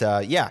sure that,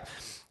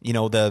 you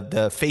know,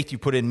 the faith you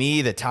put in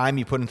me, the time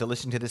you put into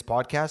listening to this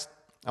podcast,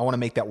 I want to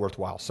make that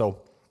worthwhile.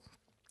 So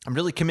I'm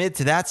really committed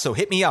to that. So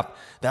hit me up.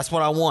 That's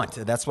what I want.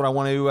 That's what I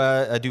want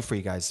to do for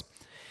you guys.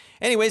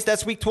 Anyways,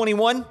 that's Week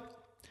 21.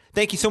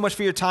 Thank you so much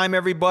for your time,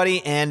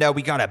 everybody. And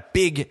we got a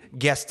big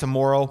guest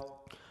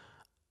tomorrow.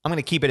 I'm going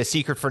to keep it a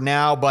secret for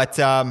now, but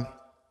I'm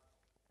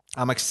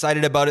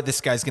excited about it.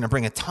 This guy's going to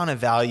bring a ton of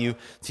value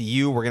to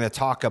you. We're going to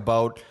talk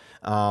about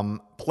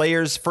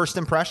players' first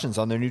impressions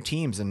on their new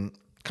teams and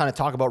kind of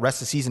talk about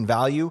rest of season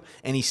value,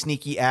 any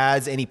sneaky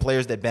ads, any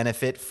players that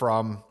benefit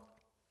from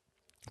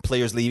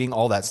players leaving,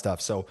 all that stuff.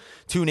 So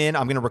tune in.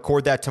 I'm going to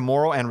record that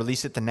tomorrow and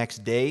release it the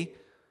next day.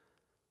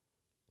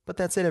 But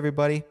that's it,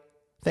 everybody.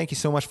 Thank you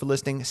so much for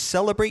listening.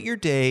 Celebrate your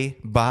day.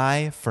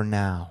 Bye for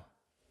now.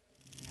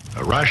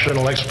 A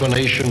rational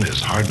explanation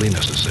is hardly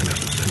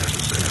necessary.